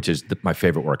 which is my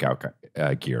favorite workout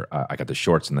gear. I got the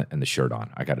shorts and the shirt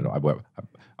on. I got it. I'm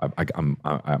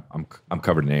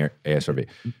covered in ASRV.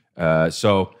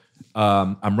 So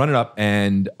I'm running up,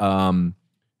 and I'm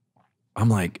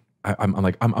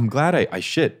glad I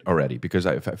shit already, because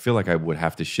I feel like I would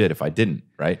have to shit if I didn't,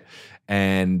 right?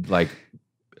 And like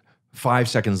 5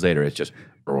 seconds later, it's just.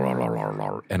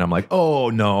 and I'm like, oh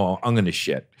no, I'm gonna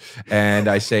shit. And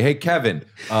I say, hey Kevin,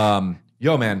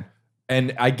 yo man,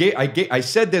 and I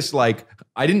said this like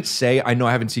I didn't say I know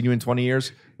I haven't seen you in 20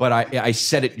 years, but I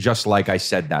said it just like I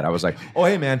said that. I was like, oh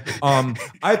hey man, I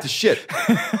have to shit.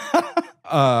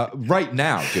 Right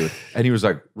now, dude. And he was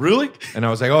like, really? And I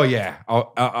was like, oh yeah.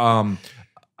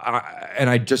 And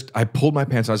I pulled my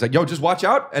pants. And I was like, yo, just watch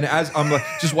out. And as I'm like,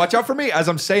 just watch out for me. As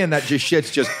I'm saying that, just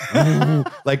shit's just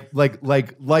like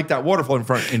that waterfall in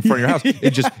front of your house.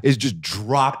 It just is just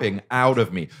dropping out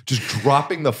of me, just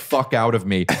dropping the fuck out of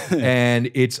me.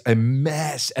 And it's a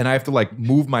mess. And I have to like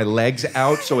move my legs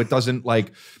out so it doesn't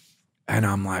like. And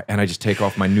I'm like, and I just take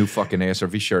off my new fucking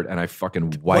ASRV shirt and I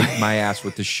fucking wipe my ass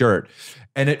with the shirt.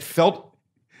 And it felt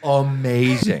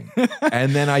amazing.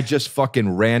 And then I just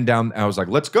fucking ran down. I was like,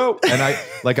 let's go. And I,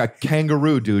 like a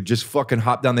kangaroo, dude, just fucking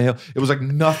hopped down the hill. It was like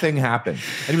nothing happened.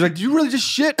 And he was like, do you really just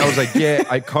shit? I was like, yeah.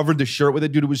 I covered the shirt with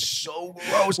it, dude. It was so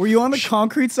gross. Were you on the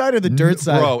concrete side or the dirt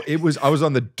side? Bro, I was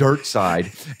on the dirt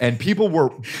side and people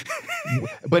were,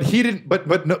 but he didn't,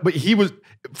 but he was,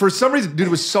 for some reason, dude, it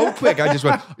was so quick. I just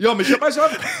went, yo, I'm gonna shit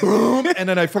myself. Boom. And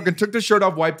then I fucking took the shirt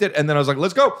off, wiped it. And then I was like,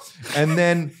 let's go. And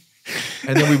then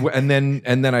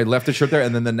I left the shirt there.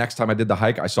 And then the next time I did the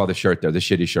hike, I saw the shirt there. The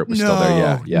shitty shirt was still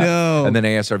there. Yeah. No. And then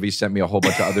ASRV sent me a whole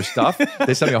bunch of other stuff.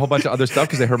 They sent me a whole bunch of other stuff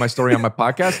because they heard my story on my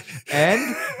podcast.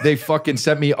 And they fucking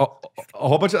sent me a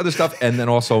whole bunch of other stuff. And then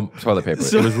also toilet paper.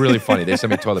 It was really funny. They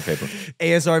sent me toilet paper.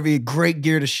 ASRV, great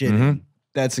gear to shit in.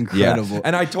 That's incredible. Yeah.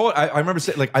 And I remember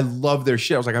saying, like, I love their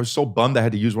shit. I was so bummed I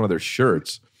had to use one of their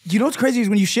shirts. You know what's crazy is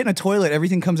when you shit in a toilet,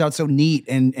 everything comes out so neat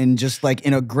and just like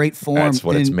in a great form. That's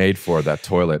what it's made for, that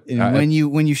toilet. And when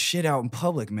you shit out in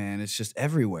public, man, it's just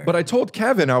everywhere. But I told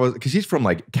Kevin, because he's from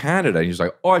like Canada, and he's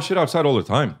like, oh, I shit outside all the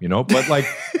time, you know? But like,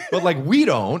 we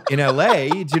don't in LA.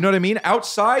 Do you know what I mean?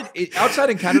 Outside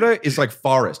in Canada is like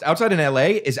forest. Outside in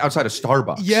LA is outside of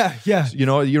Starbucks. Yeah, yeah. You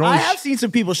know, I have seen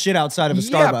some people shit outside of a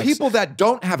Starbucks. Yeah, people that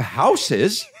don't have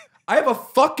houses. I have a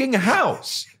fucking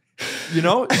house. You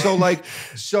know, and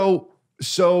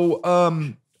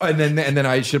then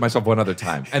I shit myself one other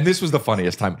time, and this was the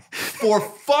funniest time for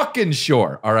fucking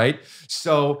sure. All right,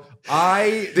 so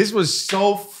this was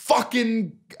so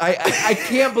fucking. I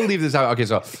can't believe this. Okay,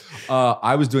 so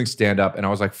I was doing stand up, and I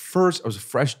was like, first I was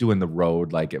fresh doing the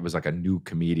road, like it was like a new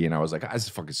comedian. I was like, this is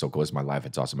fucking so cool. It's my life.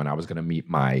 It's awesome, and I was gonna meet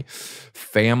my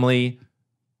family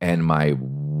and my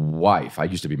wife. I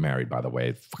used to be married, by the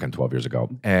way, fucking 12 years ago,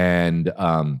 and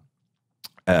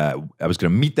I was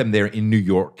going to meet them there in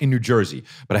New Jersey,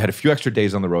 but I had a few extra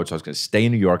days on the road, so I was going to stay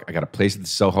in New York. I got a place at the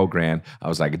Soho Grand. I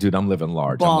was like, dude, I'm living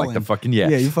large. Ballin'. I'm like the fucking, yeah.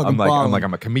 You fucking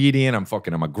I'm a comedian. I'm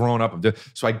a grown up.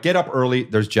 So I get up early.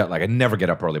 There's jet lag. I never get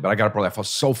up early, but I got up early. I felt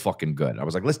so fucking good. I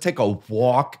was like, let's take a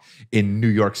walk in New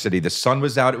York City. The sun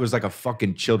was out. It was like a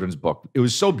fucking children's book. It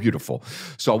was so beautiful.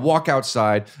 So I walk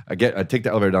outside. I take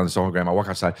the elevator down the Soho Grand. I walk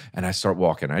outside and I start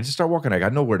walking. I just start walking. I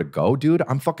got nowhere to go, dude.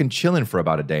 I'm fucking chilling for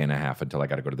about a day and a half until I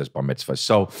got to go to this bar mitzvah.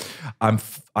 So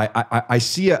I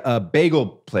see a bagel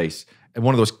place at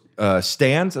one of those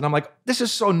stands, and I'm like, this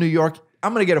is so New York.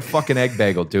 I'm gonna get a fucking egg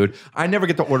bagel, dude. I never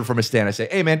get to order from a stand. I say,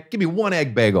 hey man, give me one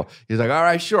egg bagel. He's like, all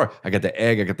right, sure. I get the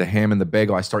egg, I get the ham and the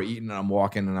bagel. I start eating and I'm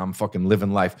walking and I'm fucking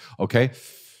living life. Okay.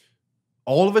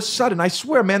 All of a sudden, I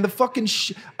swear, man, the fucking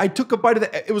I took a bite of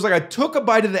it was like I took a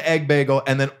bite of the egg bagel,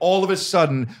 and then all of a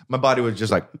sudden, my body was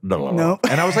just like, no.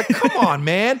 And I was like, come on,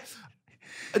 man.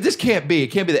 This can't be. It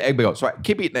can't be the egg bagel. So I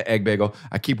keep eating the egg bagel.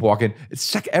 I keep walking.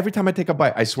 Every time I take a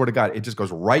bite, I swear to God, it just goes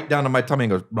right down to my tummy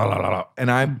and goes blah, blah, blah, blah. And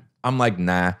I'm like,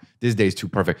 nah, this day's too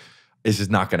perfect. This is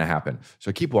not going to happen. So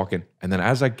I keep walking. And then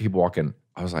as I keep walking,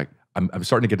 I was like, I'm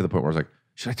starting to get to the point where I was like,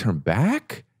 should I turn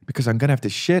back? Because I'm going to have to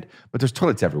shit. But there's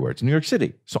toilets everywhere. It's New York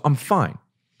City. So I'm fine.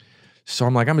 So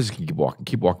I'm like, I'm just going to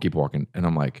keep walking. And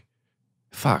I'm like,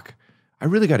 fuck, I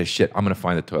really got to shit. I'm going to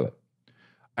find the toilet.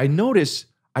 I notice,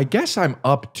 I guess I'm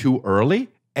up too early.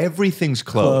 Everything's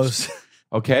closed.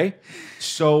 Okay?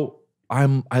 So I'll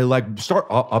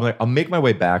make my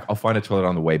way back. I'll find a toilet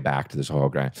on the way back to this Soho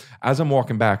Grand. As I'm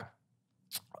walking back,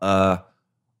 I'm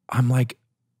like,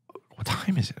 what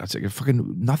time is it? I was like,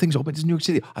 fucking nothing's open. It's New York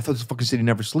City. I thought this fucking city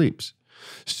never sleeps.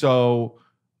 So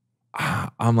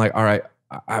I'm like, all right,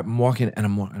 I'm walking and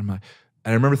I'm like, and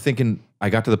I remember thinking, I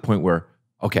got to the point where,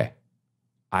 okay,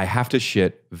 I have to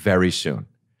shit very soon.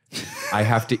 I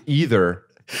have to either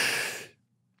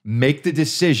make the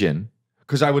decision,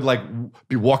 because I would like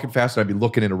be walking fast and I'd be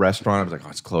looking in a restaurant. I was like, oh,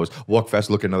 it's closed. Walk fast,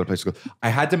 look at another place. I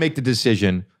had to make the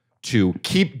decision to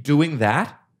keep doing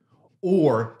that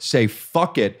or say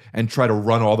fuck it and try to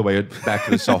run all the way back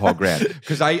to the Soho Grand.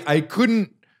 Because I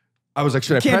couldn't I was like,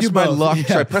 should I Can't press do my both. luck? Yeah.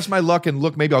 Should I press my luck and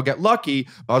look, maybe I'll get lucky?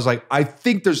 But I was like, I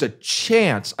think there's a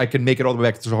chance I can make it all the way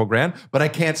back to Soho Grand, but I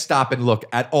can't stop and look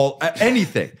at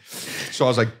anything. So I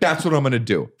was like, that's what I'm gonna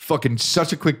do. Fucking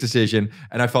such a quick decision.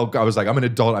 And I was like, I'm an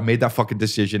adult. I made that fucking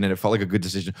decision and it felt like a good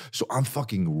decision. So I'm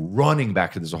fucking running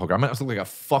back to the Soho Grand. I was looking like a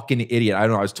fucking idiot. I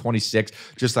don't know, I was 26,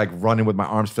 just like running with my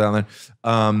arms flailing.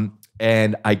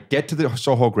 And I get to the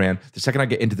Soho Grand. The second I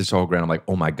get into the Soho Grand, I'm like,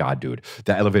 oh my God, dude,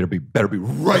 that elevator better be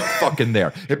right fucking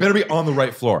there. It better be on the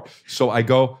right floor. So I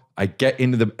get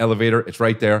into the elevator. It's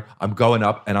right there. I'm going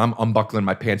up and I'm unbuckling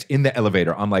my pants in the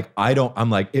elevator. I'm like,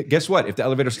 guess what? If the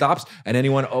elevator stops and it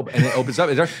opens up,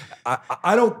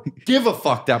 I don't give a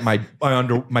fuck that my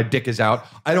dick is out.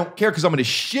 I don't care because I'm going to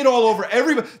shit all over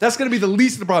everybody. That's going to be the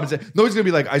least of the problems. Nobody's going to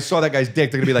be like, I saw that guy's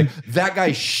dick. They're going to be like, that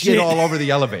guy shit all over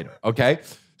the elevator. Okay.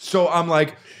 So I'm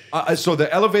like, straight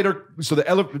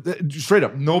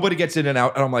up, nobody gets in and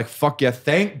out. And I'm like, fuck yeah,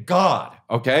 thank God.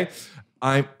 Okay.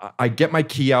 I get my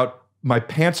key out. My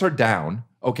pants are down.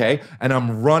 Okay. And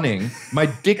I'm running. My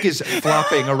dick is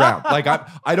flopping around. Like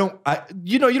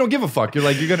you don't give a fuck. You're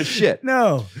like, you're going to shit.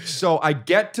 No. So I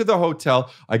get to the hotel.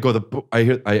 I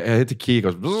hit the key. It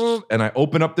goes, bzzz, and I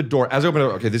open up the door. As I open it,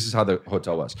 okay, this is how the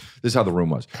hotel was. This is how the room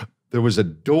was. There was a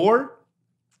door.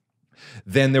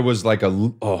 Then there was like a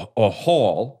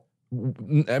hall.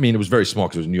 I mean, it was very small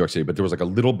because it was New York City, but there was like a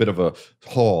little bit of a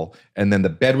hall. And then the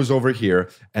bed was over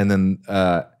here. And then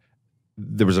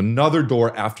there was another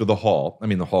door after the hall. I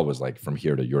mean, the hall was like from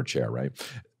here to your chair, right?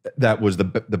 That was the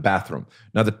bathroom.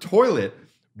 Now, the toilet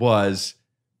was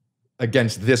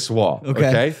against this wall,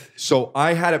 okay? So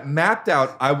I had it mapped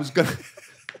out. I was going to...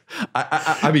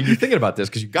 I mean, you're thinking about this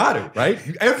because you got to, right?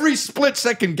 Every split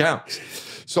second counts.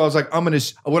 So I was like,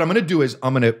 what I'm gonna do is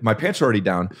my pants are already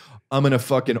down. I'm gonna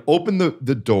fucking open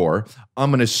the door. I'm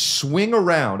gonna swing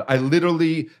around. I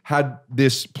literally had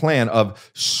this plan of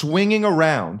swinging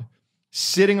around,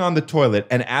 sitting on the toilet.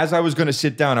 And as I was gonna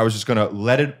sit down, I was just gonna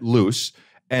let it loose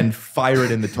and fire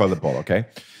it in the toilet bowl, okay?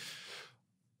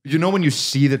 You know, when you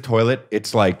see the toilet,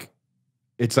 it's like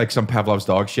some Pavlov's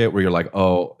dog shit where you're like,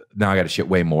 oh, now I gotta shit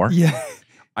way more. Yeah.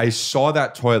 I saw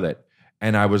that toilet.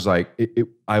 And I was like,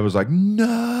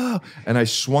 no. And I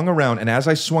swung around. And as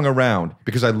I swung around,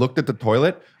 because I looked at the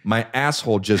toilet, my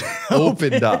asshole just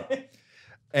opened up.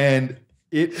 And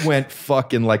it went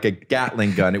fucking like a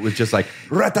Gatling gun. It was just like,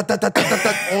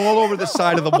 all over the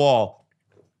side of the wall.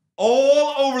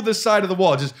 All over the side of the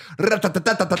wall. Just, and I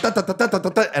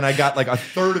got like a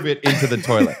third of it into the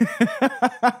toilet.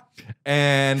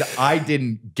 And I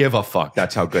didn't give a fuck.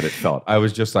 That's how good it felt. I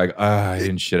was just like, I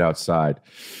didn't shit outside.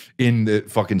 In the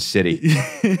fucking city.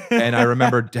 And I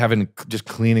remember just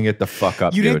cleaning it the fuck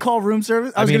up. You dude. didn't call room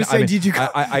service? I was going to say, did you call?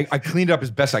 I cleaned it up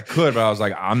as best I could, but I was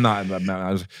like, I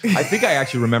think I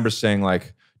actually remember saying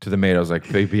like to the maid, I was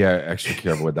like, baby, I extra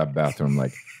careful with that bathroom.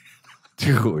 Like,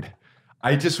 dude,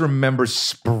 I just remember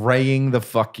spraying the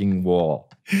fucking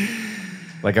wall.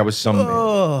 Like I was some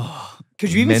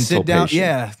could you even sit down? Patient.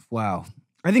 Yeah. Wow.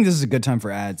 I think this is a good time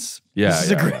for ads. Yeah.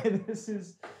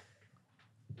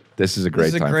 This is a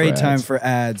great time for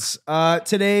ads.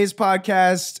 Today's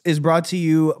podcast is brought to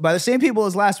you by the same people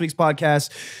as last week's podcast,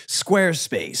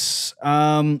 Squarespace.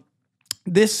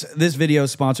 This video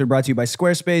is brought to you by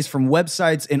Squarespace. From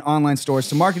websites and online stores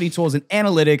to marketing tools and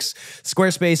analytics,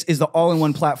 Squarespace is the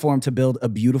all-in-one platform to build a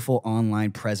beautiful online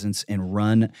presence and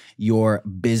run your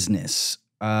business.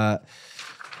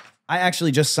 I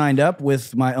actually just signed up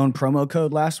with my own promo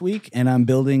code last week, and I'm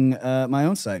building my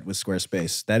own site with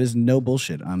Squarespace. That is no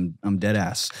bullshit. I'm dead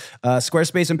ass.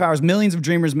 Squarespace empowers millions of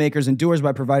dreamers, makers, and doers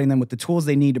by providing them with the tools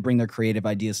they need to bring their creative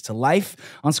ideas to life.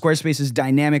 On Squarespace's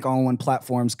dynamic all-in-one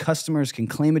platforms, customers can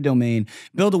claim a domain,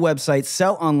 build a website,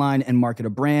 sell online, and market a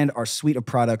brand. Our suite of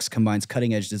products combines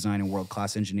cutting-edge design and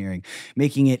world-class engineering,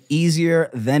 making it easier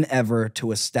than ever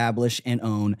to establish and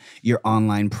own your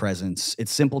online presence.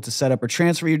 It's simple to set up or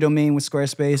transfer your domain with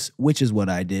Squarespace, which is what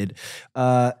I did.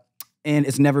 And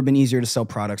it's never been easier to sell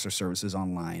products or services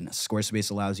online. Squarespace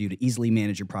allows you to easily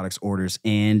manage your products, orders,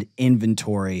 and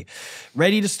inventory.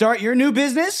 Ready to start your new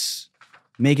business?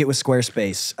 Make it with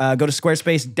Squarespace. Go to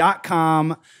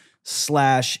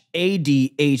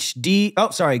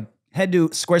squarespace.com/ADHD. Head to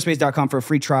squarespace.com for a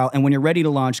free trial. And when you're ready to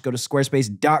launch, go to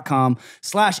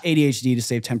squarespace.com/ADHD to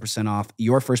save 10% off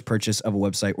your first purchase of a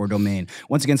website or domain.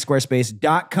 Once again,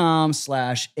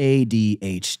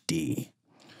 squarespace.com/ADHD.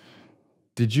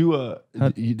 Did you,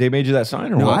 they made you that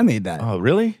sign or No, what? I made that. Oh,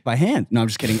 really? By hand. No, I'm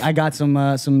just kidding. I got some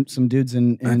dudes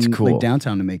in That's cool. like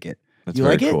downtown to make it. That's You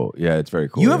very like it? cool. Yeah, it's very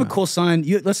cool. You have a cool sign.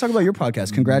 Let's talk about your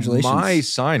podcast. Congratulations. My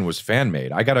sign was fan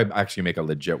made. I got to actually make a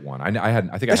legit one. I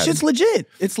think that shit's legit.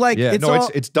 It's like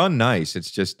it's done nice.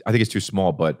 It's just I think it's too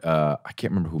small, but I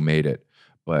can't remember who made it.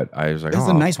 But I was like, it's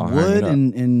a nice wood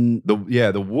and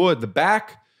the wood. The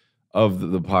back of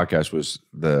the podcast was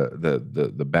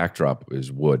the backdrop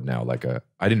is wood now.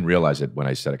 I didn't realize it when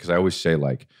I said it because I always say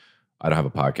like I don't have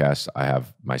a podcast. I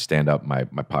have my stand up, my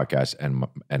podcast,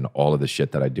 and all of the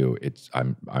shit that I do. It's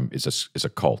a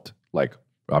cult. Like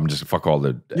I'm just fuck all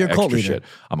the You're a cult extra leader. shit.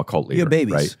 I'm a cult leader. You're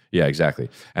babies. Right? Yeah, exactly.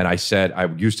 And I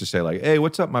used to say like, hey,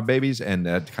 what's up, my babies? And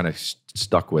that kind of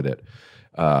stuck with it.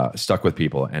 Stuck with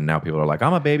people, and now people are like,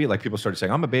 I'm a baby. Like people started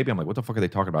saying, I'm a baby. I'm like, what the fuck are they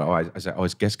talking about? I say, I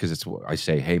guess because I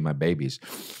say, hey, my babies.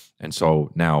 And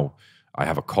so now I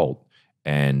have a cult,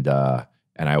 and I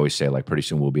always say like, pretty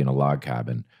soon we'll be in a log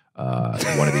cabin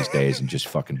one of these days and just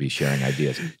fucking be sharing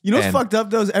ideas. You know what's fucked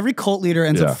up though? Is every cult leader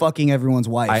ends up fucking everyone's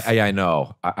wife. I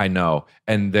know. I know.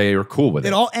 And they are cool with it.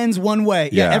 It all ends one way.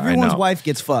 Yeah, everyone's wife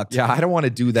gets fucked. Yeah, I don't want to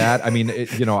do that. I mean,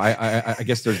 I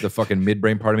guess there's the fucking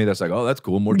midbrain part of me that's like, oh, that's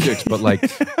cool, more chicks. But like,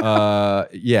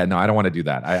 yeah, no, I don't want to do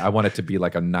that. I want it to be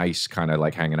like a nice kind of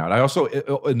like hanging out. I also,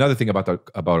 another thing about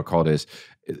a cult is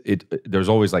there's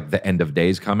always like the end of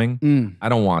days coming. I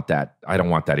don't want that. I don't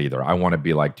want that either. I want to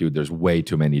be like, dude, there's way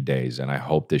too many days and I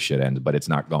hope this shit ends, but it's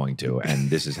not going to. And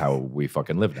this is how we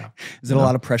fucking live now. Is it a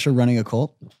lot of pressure running a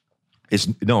cult?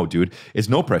 No, dude. It's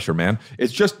no pressure, man.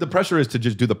 It's just the pressure is to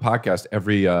just do the podcast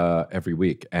every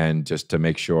week and just to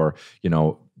make sure,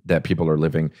 that people are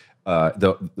living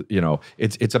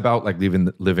it's about like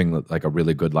living like a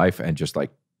really good life and just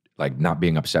like not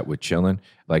being upset with chilling.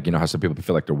 Like, how some people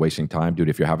feel like they're wasting time. Dude,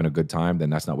 if you're having a good time, then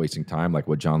that's not wasting time, like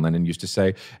what John Lennon used to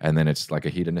say. And then it's like a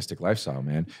hedonistic lifestyle,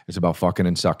 man. It's about fucking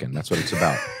and sucking. That's what it's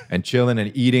about. And chilling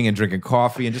and eating and drinking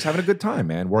coffee and just having a good time,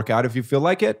 man. Work out if you feel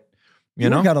like it. You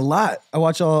work out a lot. I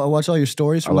watch all your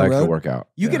stories from the road. I like to work out.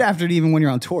 You get after it even when you're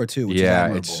on tour too. Which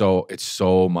is it's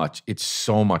so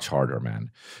much harder, man.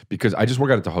 Because I just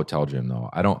work out at the hotel gym though.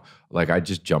 I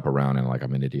just jump around and like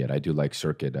I'm an idiot. I do like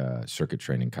circuit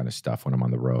training kind of stuff when I'm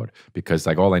on the road because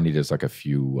like all I need is like a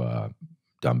few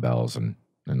dumbbells and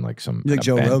like some. You're like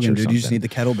Joe Rogan, dude. You just need the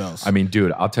kettlebells. I mean,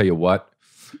 dude, I'll tell you what.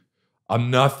 I'm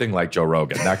nothing like Joe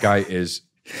Rogan. That guy is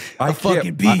a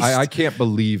fucking beast. I can't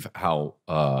believe how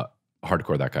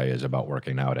hardcore that guy is about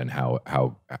working out and how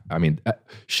I mean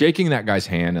shaking that guy's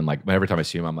hand and like every time I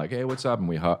see him I'm like, hey, what's up? And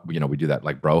we hug, we do that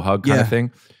like bro hug kind of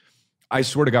thing. I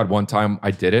swear to God, one time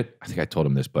I did it. I think I told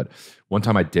him this, but one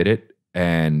time I did it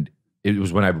and it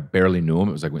was when I barely knew him.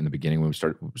 It was like in the beginning when we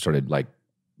started like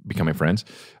becoming friends.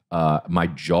 My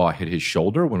jaw hit his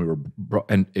shoulder when we were,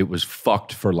 and it was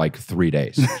fucked for like 3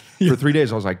 days. For 3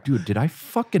 days, I was like, dude, did I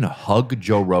fucking hug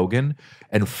Joe Rogan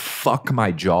and fuck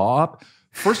my jaw up?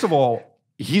 First of all,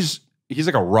 he's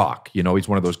like a rock. He's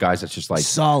one of those guys that's just like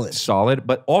solid.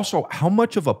 But also, how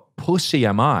much of a pussy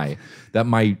am I that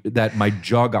my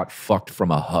jaw got fucked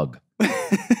from a hug?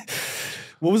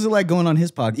 What was it like going on his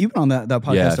podcast? You've been on that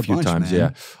podcast a few times,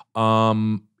 man. Yeah.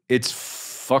 It's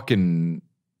fucking.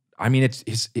 I mean,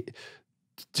 it's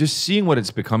just seeing what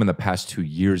it's become in the past 2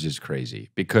 years is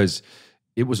crazy because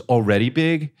it was already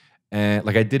big. And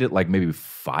like I did it like maybe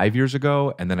 5 years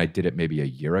ago, and then I did it maybe a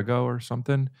year ago or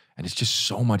something. And it's just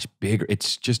so much bigger.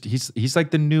 It's just he's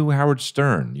like the new Howard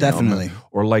Stern, definitely.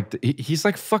 Or like he's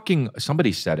like fucking.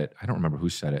 Somebody said it. I don't remember who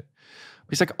said it.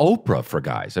 He's like Oprah for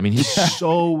guys. I mean, he's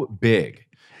so big,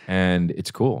 and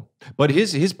it's cool. But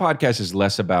his podcast is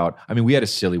less about. I mean, we had a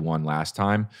silly one last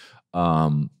time,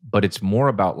 but it's more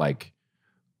about like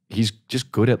he's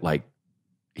just good at letting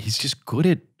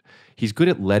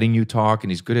you talk,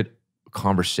 and he's good at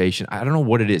conversation. I don't know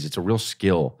what it is. It's a real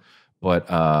skill,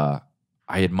 but I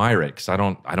admire it because I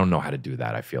don't know how to do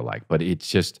that. I feel like, but it's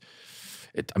just,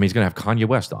 I mean, he's gonna have Kanye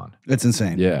West on. That's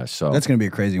insane. Yeah, so that's gonna be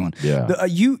a crazy one. Yeah,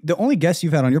 the only guest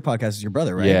you've had on your podcast is your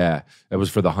brother, right? Yeah, it was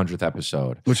for the 100th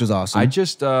episode, which was awesome. I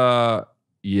just it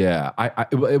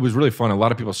was really fun. A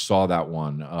lot of people saw that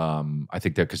one. I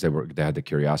think that because they had the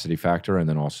curiosity factor, and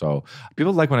then also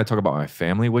people like when I talk about my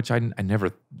family, which I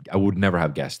would never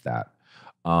have guessed that.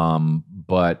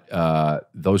 But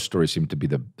those stories seem to be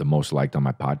the most liked on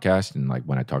my podcast, and like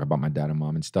when I talk about my dad and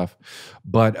mom and stuff.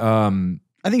 But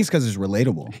I think it's because it's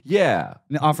relatable. Yeah,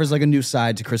 and it offers like a new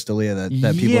side to Crystalia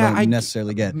that people don't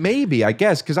necessarily get. Maybe, I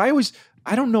guess, because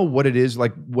I don't know what it is.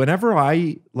 Like whenever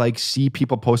I like see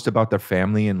people post about their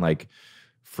family and like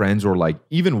friends, or like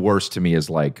even worse to me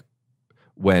is like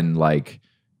when like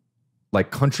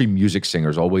country music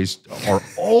singers are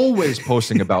always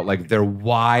posting about like their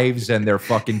wives and their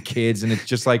fucking kids. And it's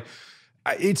just like,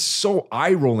 it's so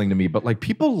eye rolling to me, but like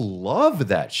people love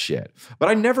that shit. But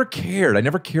I never cared. I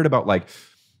never cared about like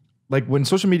when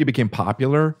social media became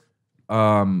popular,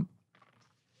 like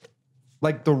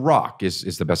The Rock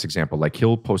is the best example. Like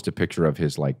he'll post a picture of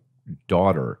his like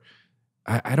daughter.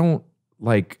 I don't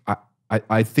like,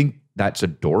 I think that's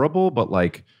adorable, but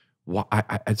like,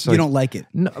 it's like, you don't like it.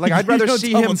 No, like I'd rather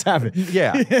see him.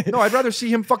 Yeah. No, I'd rather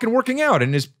see him fucking working out.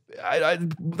 And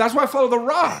that's why I follow The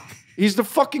Rock. He's the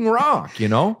fucking Rock, you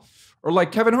know? Or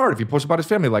like Kevin Hart, if he posts about his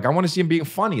family, like I want to see him being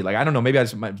funny. Like, I don't know, maybe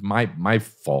that's my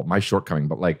fault, my shortcoming.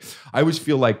 But like, I always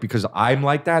feel like because I'm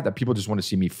like that people just want to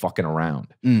see me fucking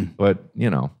around. But you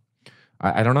know,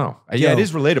 I don't know. Yeah, it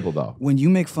is relatable though. When you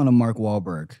make fun of Mark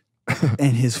Wahlberg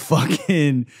and his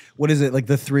fucking, what is it, like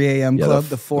the 3 a.m. club,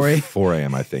 the 4 a.m.? 4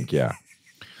 a.m., I think, yeah.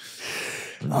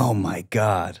 Oh my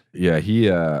God. Yeah, he...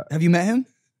 Have you met him?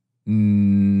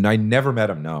 I never met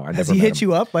him, no. Has he hit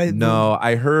you up? No,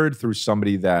 I heard through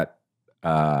somebody that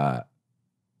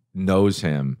knows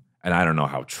him, and I don't know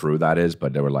how true that is,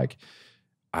 but they were like,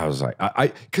 I was like,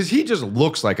 because he just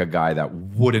looks like a guy that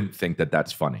wouldn't think that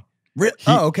that's funny.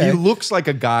 Oh, okay. He looks like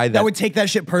a guy that would take that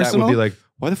shit personal. That would be like,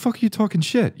 why the fuck are you talking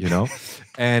shit? You know?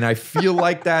 And I feel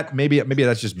like that, maybe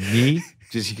that's just me,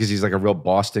 just because he's like a real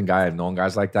Boston guy. I've known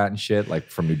guys like that and shit, like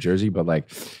from New Jersey, but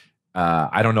like,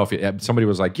 I don't know if somebody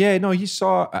was like, yeah, no, he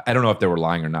saw, I don't know if they were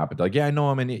lying or not, but like, yeah, I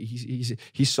know him. And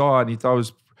he saw it and he thought it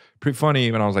was pretty funny.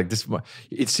 And I was like,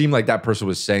 it seemed like that person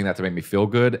was saying that to make me feel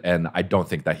good. And I don't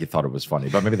think that he thought it was funny,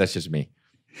 but maybe that's just me.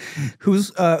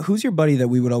 Who's your buddy that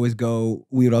we would always go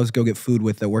get food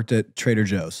with that worked at Trader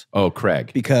Joe's? Oh,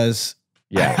 Craig. Because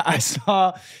I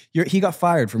saw he got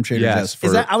fired from Trader Joe's.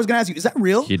 I was gonna ask you, is that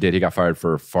real? He did. He got fired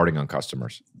for farting on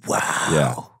customers.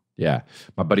 Wow. Yeah.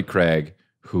 My buddy Craig,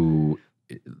 who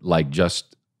like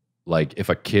if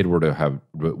a kid were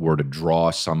to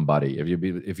draw somebody,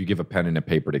 if you give a pen and a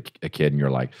paper to a kid and you're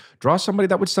like, draw somebody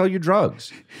that would sell you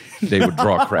drugs, they would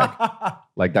draw Craig.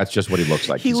 Like that's just what he looks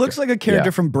like. He looks like a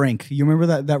character from Brink. You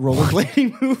remember that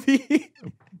rollerblading movie?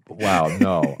 Wow,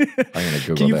 no. I'm gonna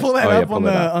Google. Can you pull that up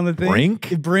on the thing?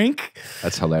 Brink?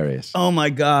 That's hilarious. Oh my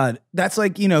God. That's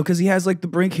like, because he has like the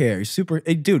Brink hair. He's super,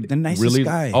 dude, the nicest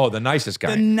guy. Oh, the nicest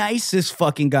guy. The nicest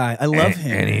fucking guy. I love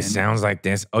him. And he sounds like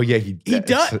this. Oh yeah, he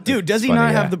does. Dude, does he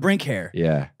not have the Brink hair?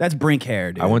 Yeah. That's Brink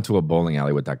hair, dude. I went to a bowling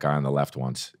alley with that guy on the left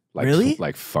once. Really?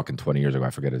 Like fucking 20 years ago. I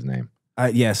forget his name.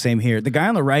 Yeah, same here. The guy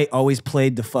on the right always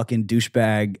played the fucking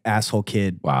douchebag asshole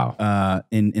kid. Wow.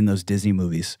 In those Disney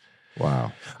movies.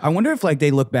 Wow. I wonder if like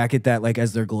they look back at that like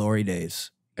as their glory days.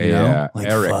 Yeah. Like,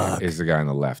 Eric is the guy on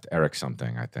the left. Eric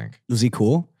something, I think. Was he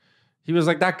cool? He was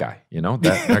like that guy,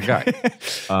 that guy.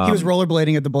 He was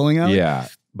rollerblading at the bowling alley? Yeah.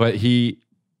 But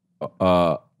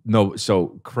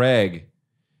so Craig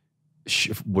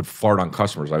would fart on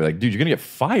customers. I'd be like, dude, you're going to get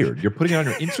fired. You're putting it on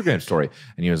your Instagram story.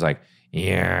 And he was like,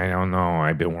 yeah, I don't know.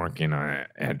 I've been working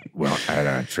at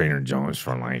Trader Joe's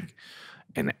for like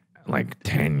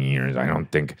 10 years. I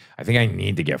think I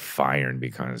need to get fired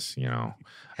because,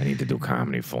 I need to do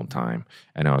comedy full time.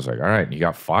 And I was like, all right. And he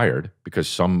got fired because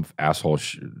some asshole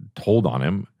told on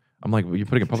him. I'm like, well, you're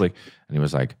putting it public. And he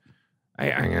was like,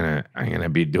 I'm gonna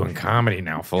be doing comedy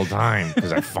now full time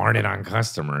because I farted on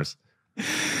customers.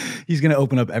 He's gonna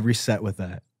open up every set with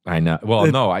that. I know. Well,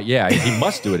 no, he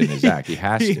must do it in his act. He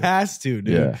has to. He has to,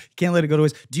 dude. Yeah. Can't let it go to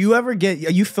waste. Do you ever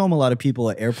you film a lot of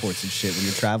people at airports and shit when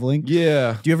you're traveling?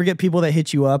 Yeah. Do you ever get people that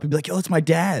hit you up and be like, yo, it's my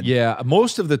dad? Yeah.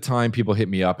 Most of the time people hit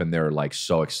me up and they're like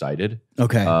so excited.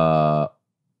 Okay. I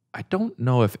don't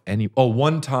know if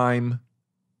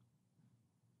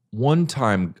one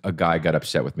time a guy got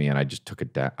upset with me and I just took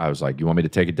it down. I was like, you want me to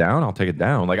take it down? I'll take it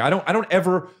down. Like, I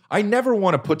never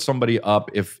want to put somebody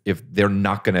up if they're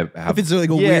not going to have. If it's like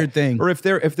a weird thing. Or if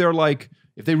they're like,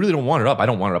 if they really don't want it up, I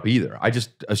don't want it up either. I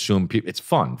just assume it's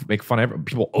fun. Make fun of everyone.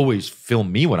 People always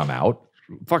film me when I'm out.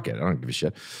 Fuck it. I don't give a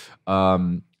shit.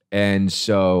 And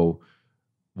so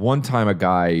one time a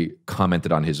guy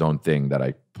commented on his own thing that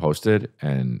I posted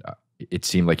and it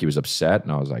seemed like he was upset,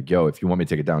 and I was like, yo, if you want me to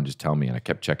take it down, just tell me. And I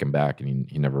kept checking back, and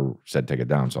he never said take it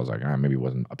down. So I was like, all right, maybe he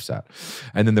wasn't upset.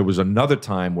 And then there was another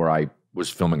time where I was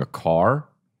filming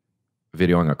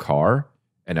videoing a car,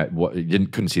 and I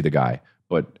couldn't see the guy.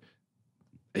 But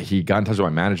he got in touch with my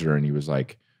manager, and he was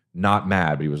like, not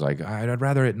mad, but he was like, I'd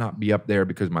rather it not be up there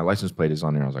because my license plate is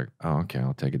on there. I was like, oh, okay,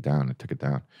 I'll take it down. I took it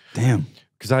down. Damn.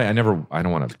 Because I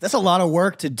don't want to. That's a lot of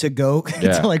work to go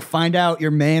to like find out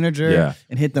your manager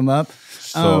and hit them up.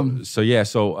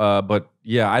 But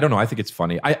yeah, I don't know. I think it's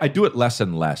funny. I do it less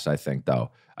and less, I think, though.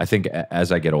 I think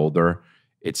as I get older,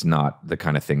 it's not the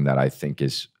kind of thing that I think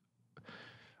is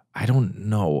I don't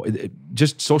know.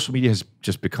 Just social media has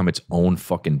just become its own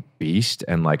fucking beast,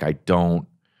 and like I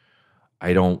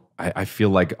feel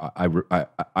like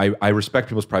I respect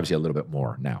people's privacy a little bit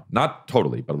more now. Not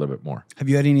totally, but a little bit more. Have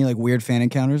you had any like weird fan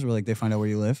encounters where like they find out where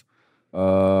you live?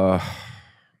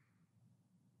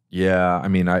 Yeah. I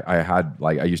mean, I had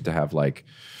like I used to have like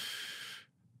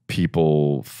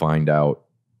people find out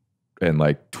and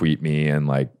like tweet me and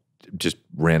like just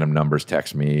random numbers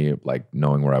text me like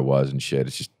knowing where I was and shit.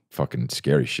 It's just fucking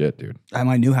scary shit, dude. At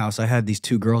my new house, I had these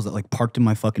 2 girls that like parked in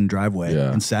my fucking driveway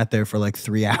and sat there for like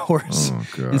 3 hours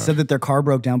and said that their car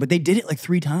broke down, but they did it like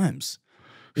 3 times.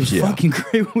 It was fucking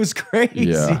great. It was crazy.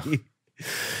 Yeah.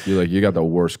 You're like, you got the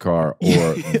worst car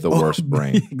or the worst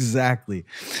brain. Exactly.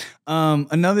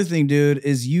 Another thing, dude,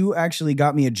 is you actually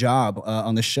got me a job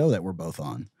on the show that we're both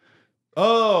on.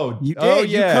 Oh, you did. Oh,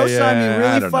 you yeah, co-signed me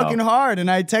really fucking know. hard,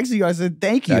 and I texted you. I said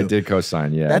thank you. I did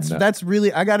co-sign. Yeah, that's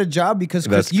really. I got a job because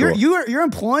Chris, That's cool. you're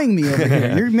employing me over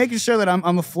here. You're making sure that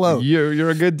I'm afloat. You're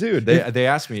a good dude. They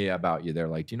asked me about you. They're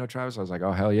like, do you know Travis? I was like,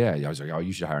 oh hell yeah. I was like, oh,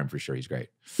 you should hire him for sure. He's great.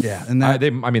 Yeah, and that,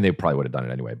 I mean, they probably would have done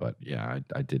it anyway, but yeah,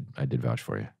 I did vouch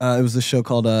for you. it was the show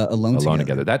called Alone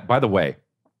Together. That, by the way,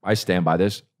 I stand by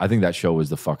this. I think that show was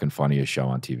the fucking funniest show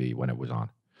on TV when it was on.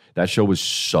 That show was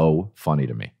so funny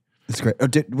to me. It's great. Oh,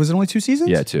 was it only 2 seasons?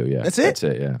 Yeah, 2. Yeah, That's it. That's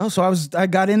it. Yeah. Oh, so I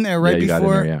got in there right you before. got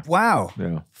in there, yeah. Wow.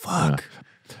 Yeah. Fuck. Yeah.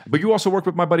 But you also worked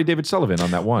with my buddy David Sullivan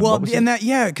on that one. Well, and that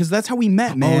because that's how we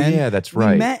met, man. Oh yeah, that's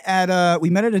right. We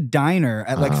met at a diner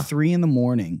at like 3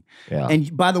 a.m. Yeah.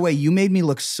 And by the way, you made me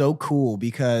look so cool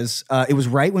because it was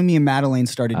right when me and Madeleine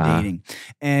started dating,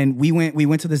 and we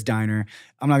went to this diner.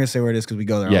 I'm not gonna say where it is because we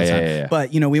go there all the time. Yeah.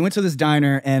 But we went to this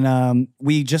diner and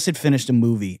we just had finished a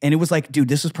movie, and it was like, dude,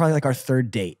 this was probably like our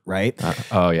 3rd date, right?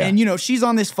 Oh yeah. And she's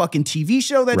on this fucking TV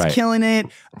show that's killing it.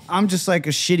 I'm just like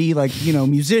a shitty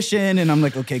musician, and I'm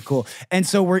like, okay, cool. And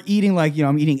so we're eating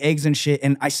I'm eating eggs and shit,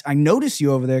 and I notice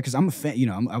you over there because I'm a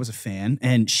fan. I was a fan,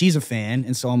 and she's a fan,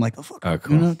 and so I'm like, oh fuck,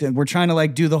 cool. We're trying to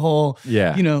like do the whole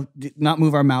not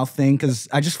move our mouth thing because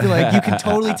I just feel like you can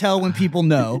totally tell when people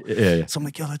know. Yeah. So I'm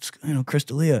like, yo, that's Chris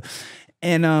D'Elia.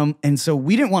 And so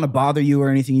we didn't want to bother you or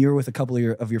anything. You were with a couple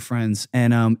of your friends,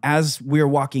 and as we were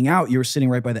walking out, you were sitting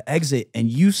right by the exit, and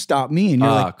you stopped me, and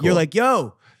you're like,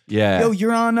 yo. Yeah. Yo,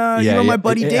 you're on my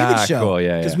buddy David's show. Cool.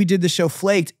 Yeah. Because we did the show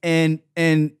Flaked, and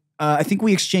I think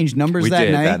we exchanged numbers that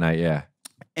night. That night, yeah.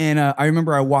 And I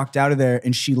remember I walked out of there,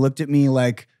 and she looked at me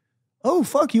like, "Oh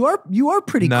fuck, you are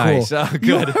pretty nice. cool. Good.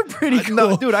 You are pretty cool,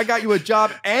 No, dude. I got you a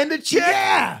job and a check.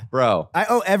 Yeah, bro. I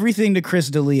owe everything to Chris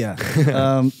D'Elia.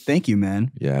 Thank you,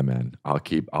 man. Yeah, man. I'll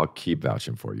keep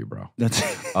vouching for you, bro. That's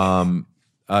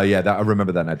yeah, I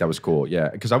remember that night. That was cool. Yeah,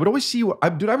 because I would always see you. I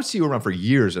would see you around for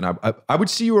years, and I would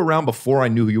see you around before I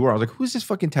knew who you were. I was like, who's this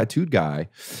fucking tattooed guy?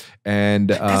 And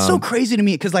that's so crazy to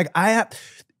me because like I've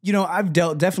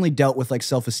definitely dealt with like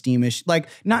self-esteem-ish, like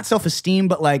not self-esteem,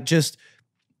 but like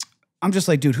I'm just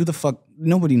like, dude, who the fuck?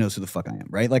 Nobody knows who the fuck I am,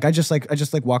 right? Like I just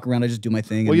walk around, I just do my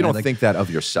thing. Well, you don't like, think that of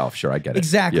yourself, sure? I get it.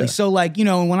 Exactly. Yeah. So like when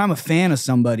I'm a fan of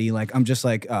somebody, like I'm just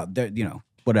like,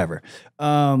 whatever.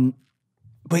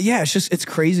 But yeah, it's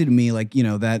crazy to me, like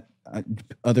that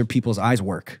other people's eyes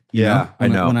work. You know? I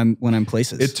know. When I'm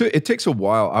places. It takes a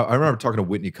while. I remember talking to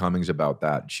Whitney Cummings about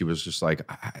that. She was just like,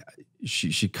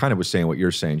 she kind of was saying what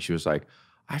you're saying. She was like,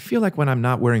 I feel like when I'm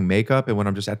not wearing makeup and when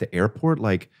I'm just at the airport,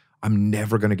 like I'm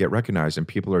never gonna get recognized, and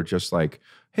people are just like,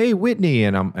 "Hey, Whitney,"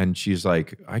 and she's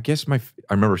like, I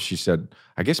remember she said,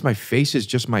 "I guess my face is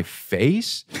just my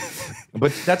face,"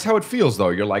 but that's how it feels though.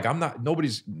 You're like, I'm not.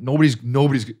 Nobody's.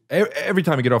 Every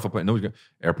time you get off a plane,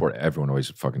 airport, everyone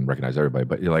always fucking recognize everybody,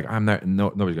 but you're like, I'm not.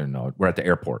 Nobody's gonna know. We're at the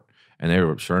airport, and they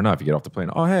were sure enough. You get off the plane.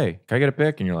 Oh, hey, can I get a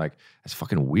pic? And you're like, that's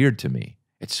fucking weird to me.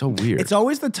 It's so weird. It's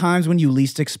always the times when you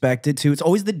least expect it to. It's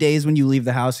always the days when you leave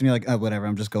the house and you're like, oh, whatever,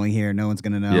 I'm just going here. No one's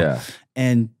going to know. Yeah.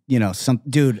 And,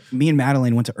 dude, me and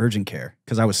Madeleine went to urgent care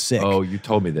because I was sick. Oh, you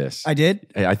told me this. I did?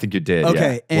 I think you did.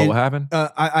 Okay. Yeah. And, what happened?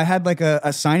 I had like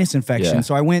a sinus infection. Yeah.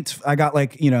 So I got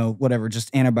like, whatever,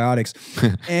 just antibiotics.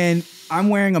 And I'm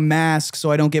wearing a mask so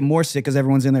I don't get more sick because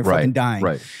everyone's in there fucking dying.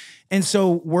 Right. And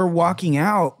so we're walking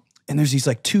out. And there's these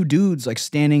like 2 dudes like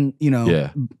standing,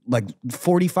 like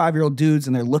 45-year-old dudes,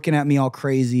 and they're looking at me all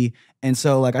crazy. And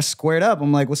so like I squared up.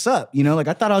 I'm like, what's up? Like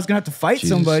I thought I was gonna have to fight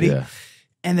somebody. Yeah.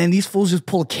 And then these fools just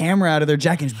pull a camera out of their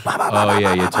jacket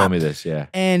and you told me this, yeah.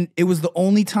 And it was the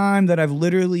only time that I've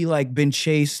literally like been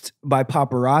chased by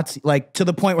paparazzi, like to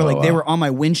the point where they were on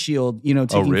my windshield, taking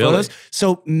photos.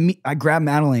 So I grabbed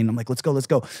Madeleine. I'm like, let's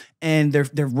go. And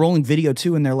they're rolling video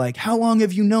too, and they're like, how long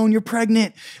have you known you're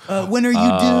pregnant? When are you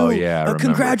due? Oh yeah, I remember.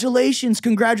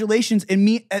 Congratulations. And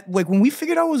me, like when we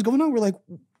figured out what was going on, we're like,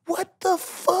 what the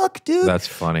fuck, dude? That's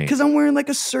funny. Because I'm wearing like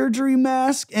a surgery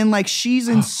mask and like she's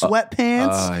in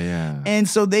sweatpants. Oh, yeah. And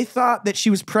so they thought that she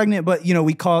was pregnant, but you know,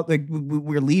 we called like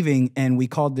we're leaving and we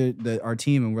called our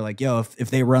team and we're like, yo, if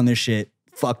they run this shit,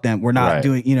 fuck them. We're not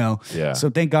doing, you know. Yeah. So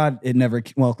thank God it never.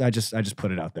 Well, I just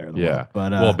put it out there. Yeah.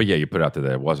 But but yeah, you put out there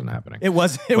that it wasn't happening. it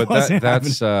wasn't. It wasn't.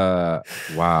 That's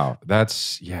wow.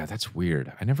 That's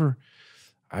weird.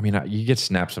 You get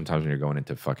snaps sometimes when you're going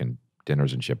into fucking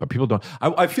dinners and shit, but people don't.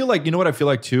 I feel like, you know what I feel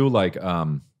like too? Like,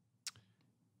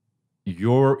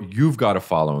 you've got a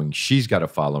following, she's got a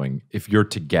following. If you're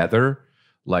together,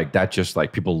 like that, just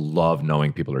like people love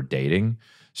knowing people are dating.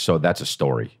 So that's a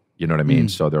story. You know what I mean?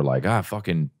 So they're like,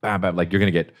 fucking bam, bam. Like you're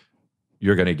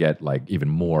gonna get like even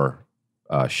more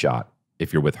shot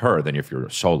if you're with her than if you're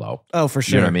solo. Oh, for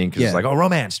sure. You know what I mean? Because it's like, oh,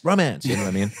 romance. You know what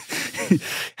I mean?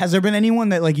 Has there been anyone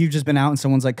that like you've just been out and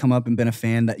someone's like come up and been a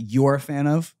fan that you're a fan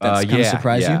of? That's kind of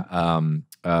surprised you?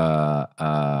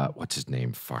 What's his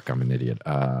name? Fuck, I'm an idiot.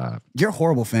 You're a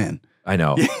horrible fan. I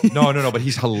know. No, but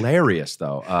he's hilarious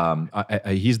though.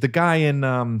 He's the guy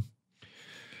in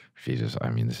Jesus, I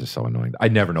mean, this is so annoying. I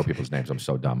never know people's names. I'm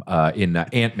so dumb. In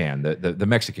Ant-Man, the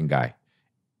Mexican guy.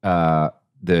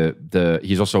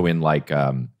 He's also in like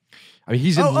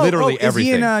he's in literally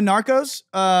everything. Is he in Narcos?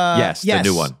 Yes, the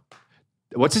new one.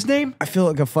 What's his name? I feel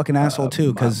like a fucking asshole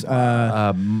too, because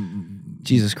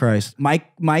Jesus Christ,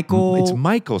 Michael. It's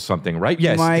Michael something, right?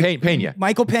 Yes, Pena.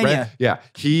 Michael Pena. Right? Yeah,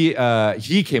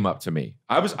 he came up to me.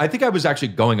 I think I was actually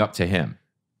going up to him,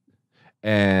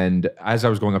 and as I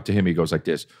was going up to him, he goes like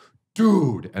this,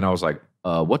 dude, and I was like,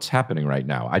 what's happening right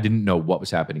now? I didn't know what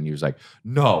was happening. He was like,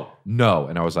 no,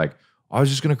 and I was like, I was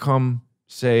just gonna come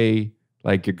say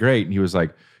like you're great, and he was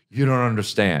like, you don't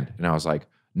understand, and I was like,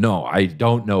 no, I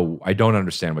don't know. I don't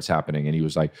understand what's happening. And he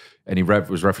was like, and he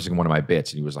was referencing one of my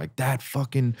bits, and he was like, that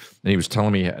fucking, and he was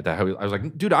telling me that I was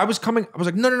like, dude, I was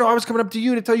like, no, I was coming up to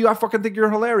you to tell you I fucking think you're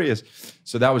hilarious.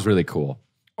 So that was really cool.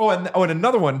 Oh, and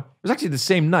another one, it was actually the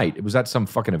same night. It was at some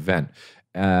fucking event.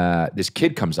 This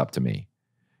kid comes up to me,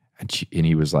 and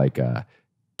he was like,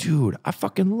 dude, I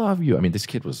fucking love you. I mean, this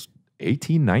kid was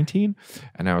 18, 19.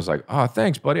 And I was like, oh,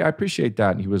 thanks, buddy. I appreciate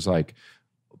that. And he was like,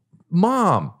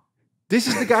 Mom, this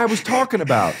is the guy I was talking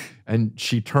about. And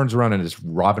she turns around and it's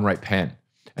Robin Wright Penn.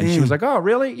 And she was like, oh,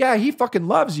 really? Yeah, he fucking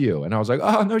loves you. And I was like,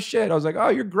 oh, no shit. I was like, oh,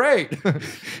 you're great.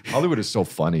 Hollywood is so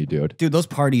funny, dude. Dude, those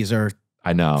parties are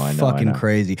I know. Fucking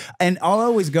crazy. And I'll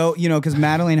always go, you know, because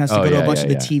Madeline has to go to a bunch of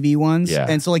the TV ones. Yeah.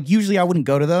 And so like usually I wouldn't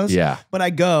go to those. Yeah. But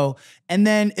I go and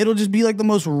then it'll just be like the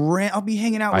most I'll be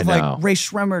hanging out with like Ray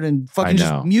Schremmerd and fucking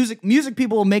just music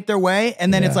people will make their way.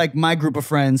 And then it's like my group of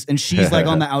friends and she's like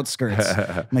on the outskirts.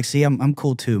 I'm like, see, I'm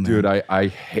cool too, man. Dude, I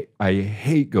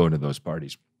hate going to those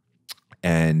parties.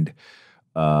 And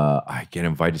I get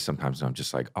invited sometimes and I'm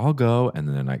just like, I'll go. And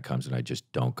then the night comes and I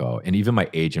just don't go. And even my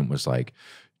agent was like,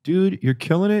 dude, you're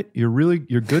killing it. You're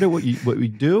good at what we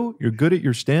do. You're good at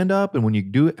your stand-up. And when you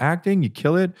do acting, you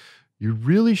kill it. You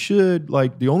really should,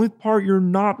 like, the only part you're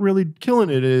not really killing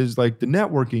it is like the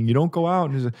networking. You don't go out.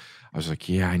 And I was like,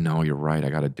 yeah, I know, you're right. I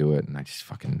got to do it. And I just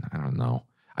fucking, I don't know.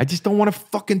 I just don't want to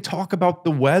fucking talk about the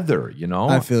weather, you know?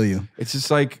 I feel you. It's just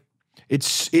like,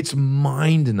 it's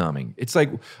mind numbing. It's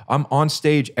like I'm on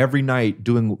stage every night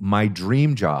doing my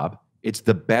dream job. It's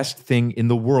the best thing in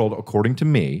the world, according to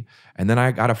me. And then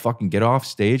I gotta fucking get off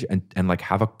stage and like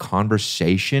have a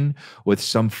conversation with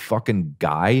some fucking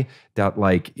guy that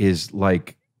like is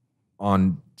like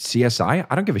on CSI.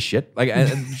 I don't give a shit. Like,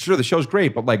 and sure, the show's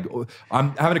great, but like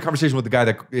I'm having a conversation with the guy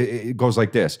that it goes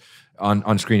like this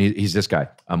on screen. He's this guy.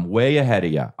 I'm way ahead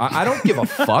of you. I don't give a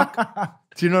fuck.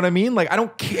 Do you know what I mean? Like, I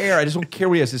don't care. I just don't care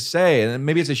what he has to say. And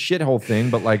maybe it's a shithole thing,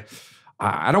 but like,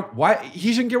 I don't, why,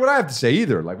 he shouldn't care what I have to say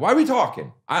either. Like, why are we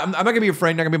talking? I'm not gonna be your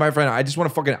friend, not gonna be my friend. I just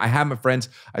wanna I have my friends.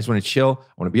 I just wanna chill.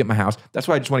 I wanna be at my house. That's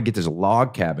why I just wanna get this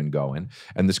log cabin going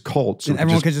and this cult. So and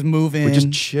everyone can just move in. We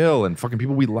just chill and fucking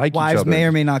people we like Wives each other. may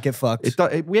or may not get fucked.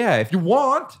 Yeah, if you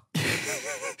want.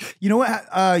 You know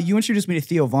what? You introduced me to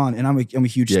Theo Vaughn, and I'm a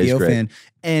huge Theo fan.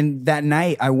 And that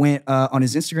night, I went on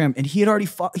his Instagram, and he had already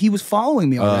he was following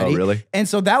me already. Oh, really? And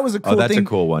so that was a cool thing. Oh, that's a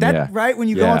cool one. Yeah, right. When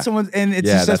you go on someone, and it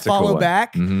just says follow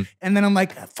back, and then I'm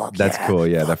like, fuck, that's cool.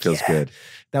 Yeah, that feels good.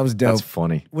 That was dope. That's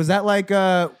funny. Was that like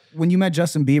when you met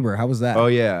Justin Bieber? How was that? Oh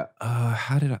yeah.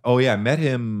 How did I? Oh yeah, I met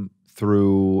him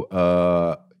through.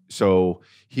 So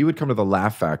he would come to the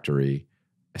Laugh Factory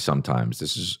sometimes.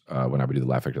 This is when I would do the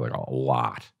Laugh Factory like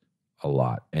a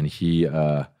lot, and he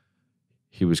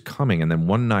was coming, and then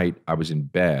one night I was in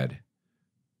bed,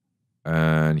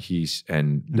 and the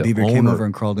Bieber came over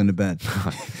and crawled into bed,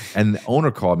 and the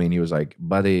owner called me, and he was like,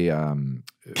 "Buddy,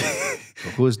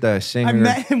 who's the singer? I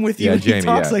met him with you. Yeah, and Jamie. he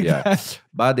talks yeah, like yeah. that.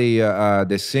 But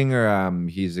the singer,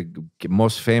 he's the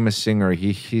most famous singer.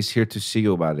 He's here to see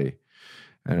you, buddy.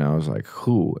 And I was like,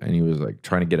 who? And he was like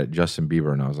trying to get at Justin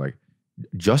Bieber, and I was like,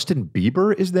 Justin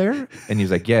Bieber is there? And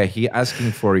he's like, yeah, he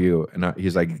asking for you. And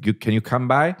he's like, can you come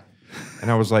by? And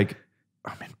I was like,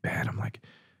 I'm in bed. I'm like,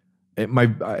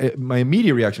 my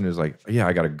immediate reaction is like, yeah,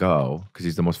 I gotta go because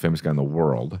he's the most famous guy in the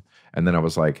world. And then I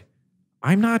was like,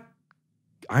 I'm not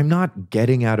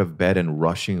getting out of bed and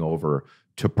rushing over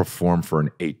to perform for an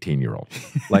 18-year-old.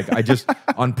 Like I just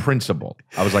on principle,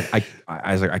 I was like,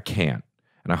 I was like, I can't.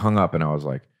 And I hung up and I was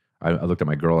like, I looked at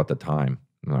my girl at the time.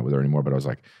 I'm not with her anymore, but I was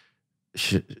like,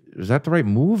 is that the right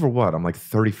move or what? I'm like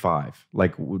 35.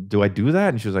 Like, do I do that?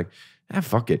 And she was like,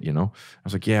 fuck it, you know? I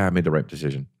was like, yeah, I made the right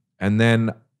decision. And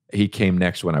then he came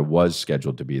next when I was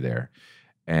scheduled to be there.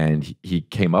 And he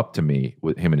came up to me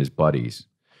with him and his buddies.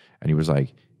 And he was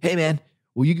like, hey man,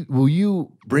 will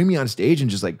you bring me on stage and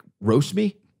just like roast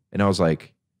me? And I was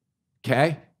like,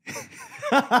 okay.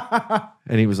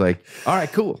 And he was like, all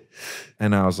right, cool.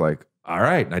 And I was like, all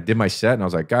right. And I did my set and I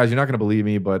was like, guys, you're not going to believe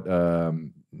me, but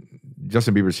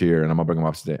Justin Bieber's here and I'm going to bring him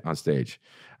on stage.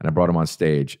 And I brought him on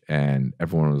stage and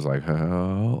everyone was like,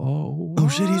 oh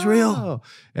shit, he's real.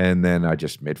 And then I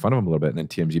just made fun of him a little bit. And then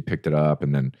TMZ picked it up.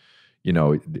 And then, you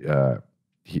know,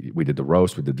 we did the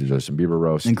roast. We did the Justin Bieber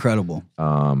roast. Incredible.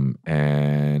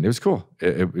 And it was cool.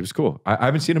 It was cool. I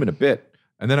haven't seen him in a bit.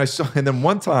 And then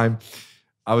one time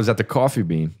I was at the Coffee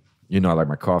Bean. You know, I like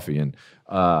my coffee. And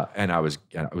it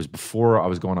was before I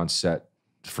was going on set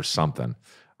for something.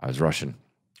 I was rushing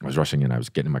and I was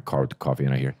getting in my car with the coffee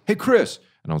and I hear, hey, Chris.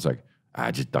 And I was like, I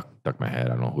just duck my head. I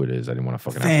don't know who it is. I didn't want to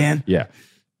fucking fan. Yeah.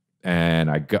 And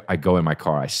I go in my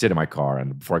car. I sit in my car.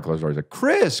 And before I close the door, he's like,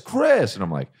 Chris. And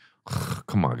I'm like,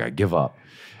 come on, guy, give up.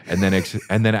 And then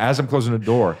as I'm closing the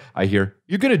door, I hear,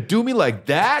 you're going to do me like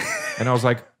that? And I was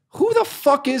like, who the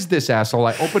fuck is this asshole?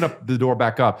 I open up the door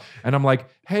back up and I'm like,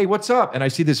 hey, what's up? And I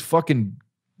see this fucking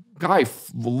guy,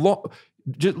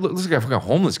 just looks like a fucking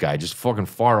homeless guy, just fucking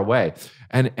far away.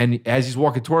 And as he's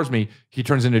walking towards me, he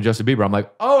turns into Justin Bieber. I'm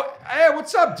like, oh, hey,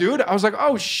 what's up, dude? I was like,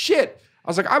 oh, shit. I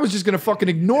was like, I was just going to fucking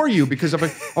ignore you because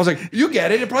I was like, you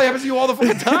get it. It probably happens to you all the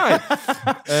fucking time.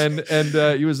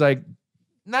 and he was like,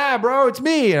 nah, bro, it's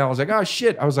me. And I was like, oh,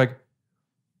 shit. I was like,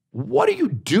 what are you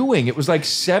doing? It was like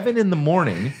 7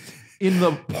 a.m. in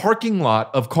the parking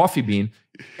lot of Coffee Bean.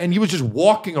 And he was just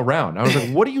walking around. I was like,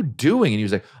 what are you doing? And he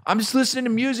was like, I'm just listening to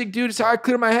music, dude. It's how I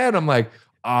clear my head. I'm like,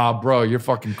 bro, you're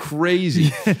fucking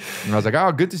crazy. And I was like,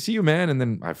 oh, good to see you, man. And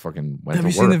then I fucking went to work. Have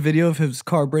you seen the video of his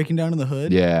car breaking down in the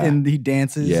hood? Yeah. And he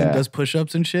dances and does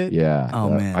push-ups and shit? Yeah. Oh,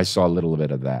 man. I saw a little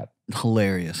bit of that.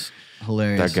 Hilarious.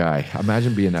 That guy.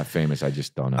 Imagine being that famous. I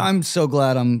just don't know. I'm so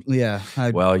glad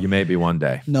well, you may be one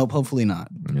day. Nope, hopefully not.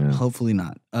 Yeah. Hopefully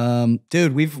not.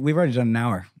 Dude, we've already done an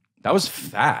hour. That was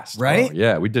fast, right? Bro.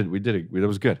 Yeah, we did it. That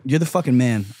was good. You're the fucking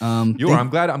man. You are. I'm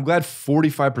glad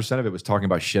 45% of it was talking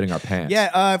about shitting our pants.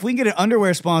 Yeah, if we can get an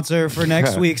underwear sponsor for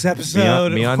next week's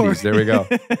episode, MeUndies, there we go.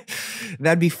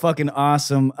 That'd be fucking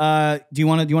awesome. Do you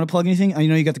want to plug anything? You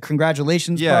know, you got the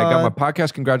congratulations. Yeah, I got my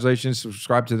podcast. Congratulations.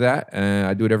 Subscribe to that. And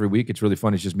I do it every week. It's really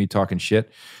fun. It's just me talking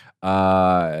shit.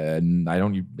 And I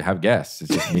don't have guests. It's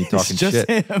just me talking shit.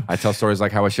 Him. I tell stories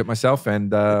like how I shit myself.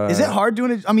 And is it hard doing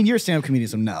it? I mean, you're a stand-up comedian,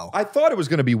 so no. I thought it was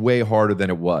going to be way harder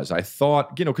than it was. I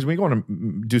thought, because when you go on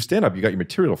to do stand-up, you got your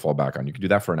material to fall back on. You can do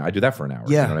that for an hour. I do that for an hour.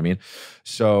 Yeah. You know what I mean?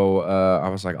 So I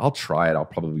was like, I'll try it. I'll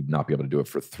probably not be able to do it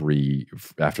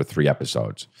after 3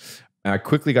 episodes. And I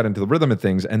quickly got into the rhythm of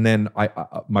things. And then my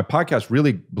podcast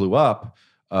really blew up.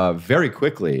 Very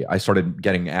quickly, I started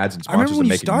getting ads and sponsors. I remember when and you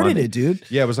making started money. it, dude.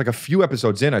 Yeah, it was like a few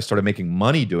episodes in, I started making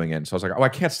money doing it. And so I was like, oh, I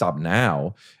can't stop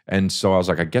now. And so I was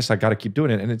like, I guess I got to keep doing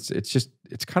it. And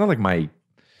it's kind of like my,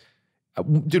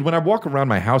 dude, when I walk around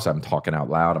my house, I'm talking out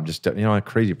loud. I'm just, a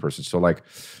crazy person. So like,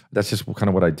 that's just kind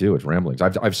of what I do. It's ramblings.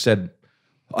 I've said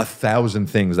 1,000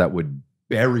 things that would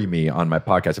bury me on my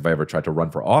podcast if I ever tried to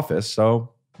run for office.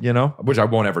 So, which I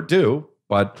won't ever do.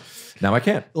 But now I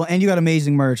can. Well, and you got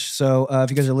amazing merch. So if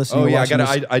you guys are listening,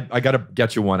 I gotta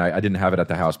get you one. I didn't have it at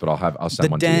the house, but I'll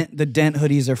send one to you. The Dent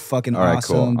hoodies are fucking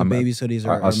awesome. Cool. The baby's hoodies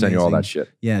are. I'll send you all that shit.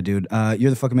 Yeah, dude. You're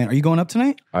the fucking man. Are you going up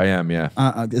tonight? I am. Yeah.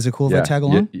 Is it cool if I tag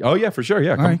along? Yeah. Oh yeah, for sure.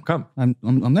 Yeah. Come.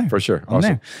 I'm there for sure. I'm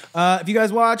there. If you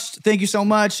guys watched, thank you so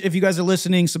much. If you guys are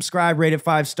listening, subscribe, rate it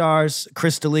 5 stars.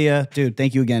 Chris D'Elia, dude.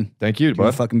 Thank you again. Thank you, bud.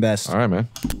 You're the fucking best. All right, man.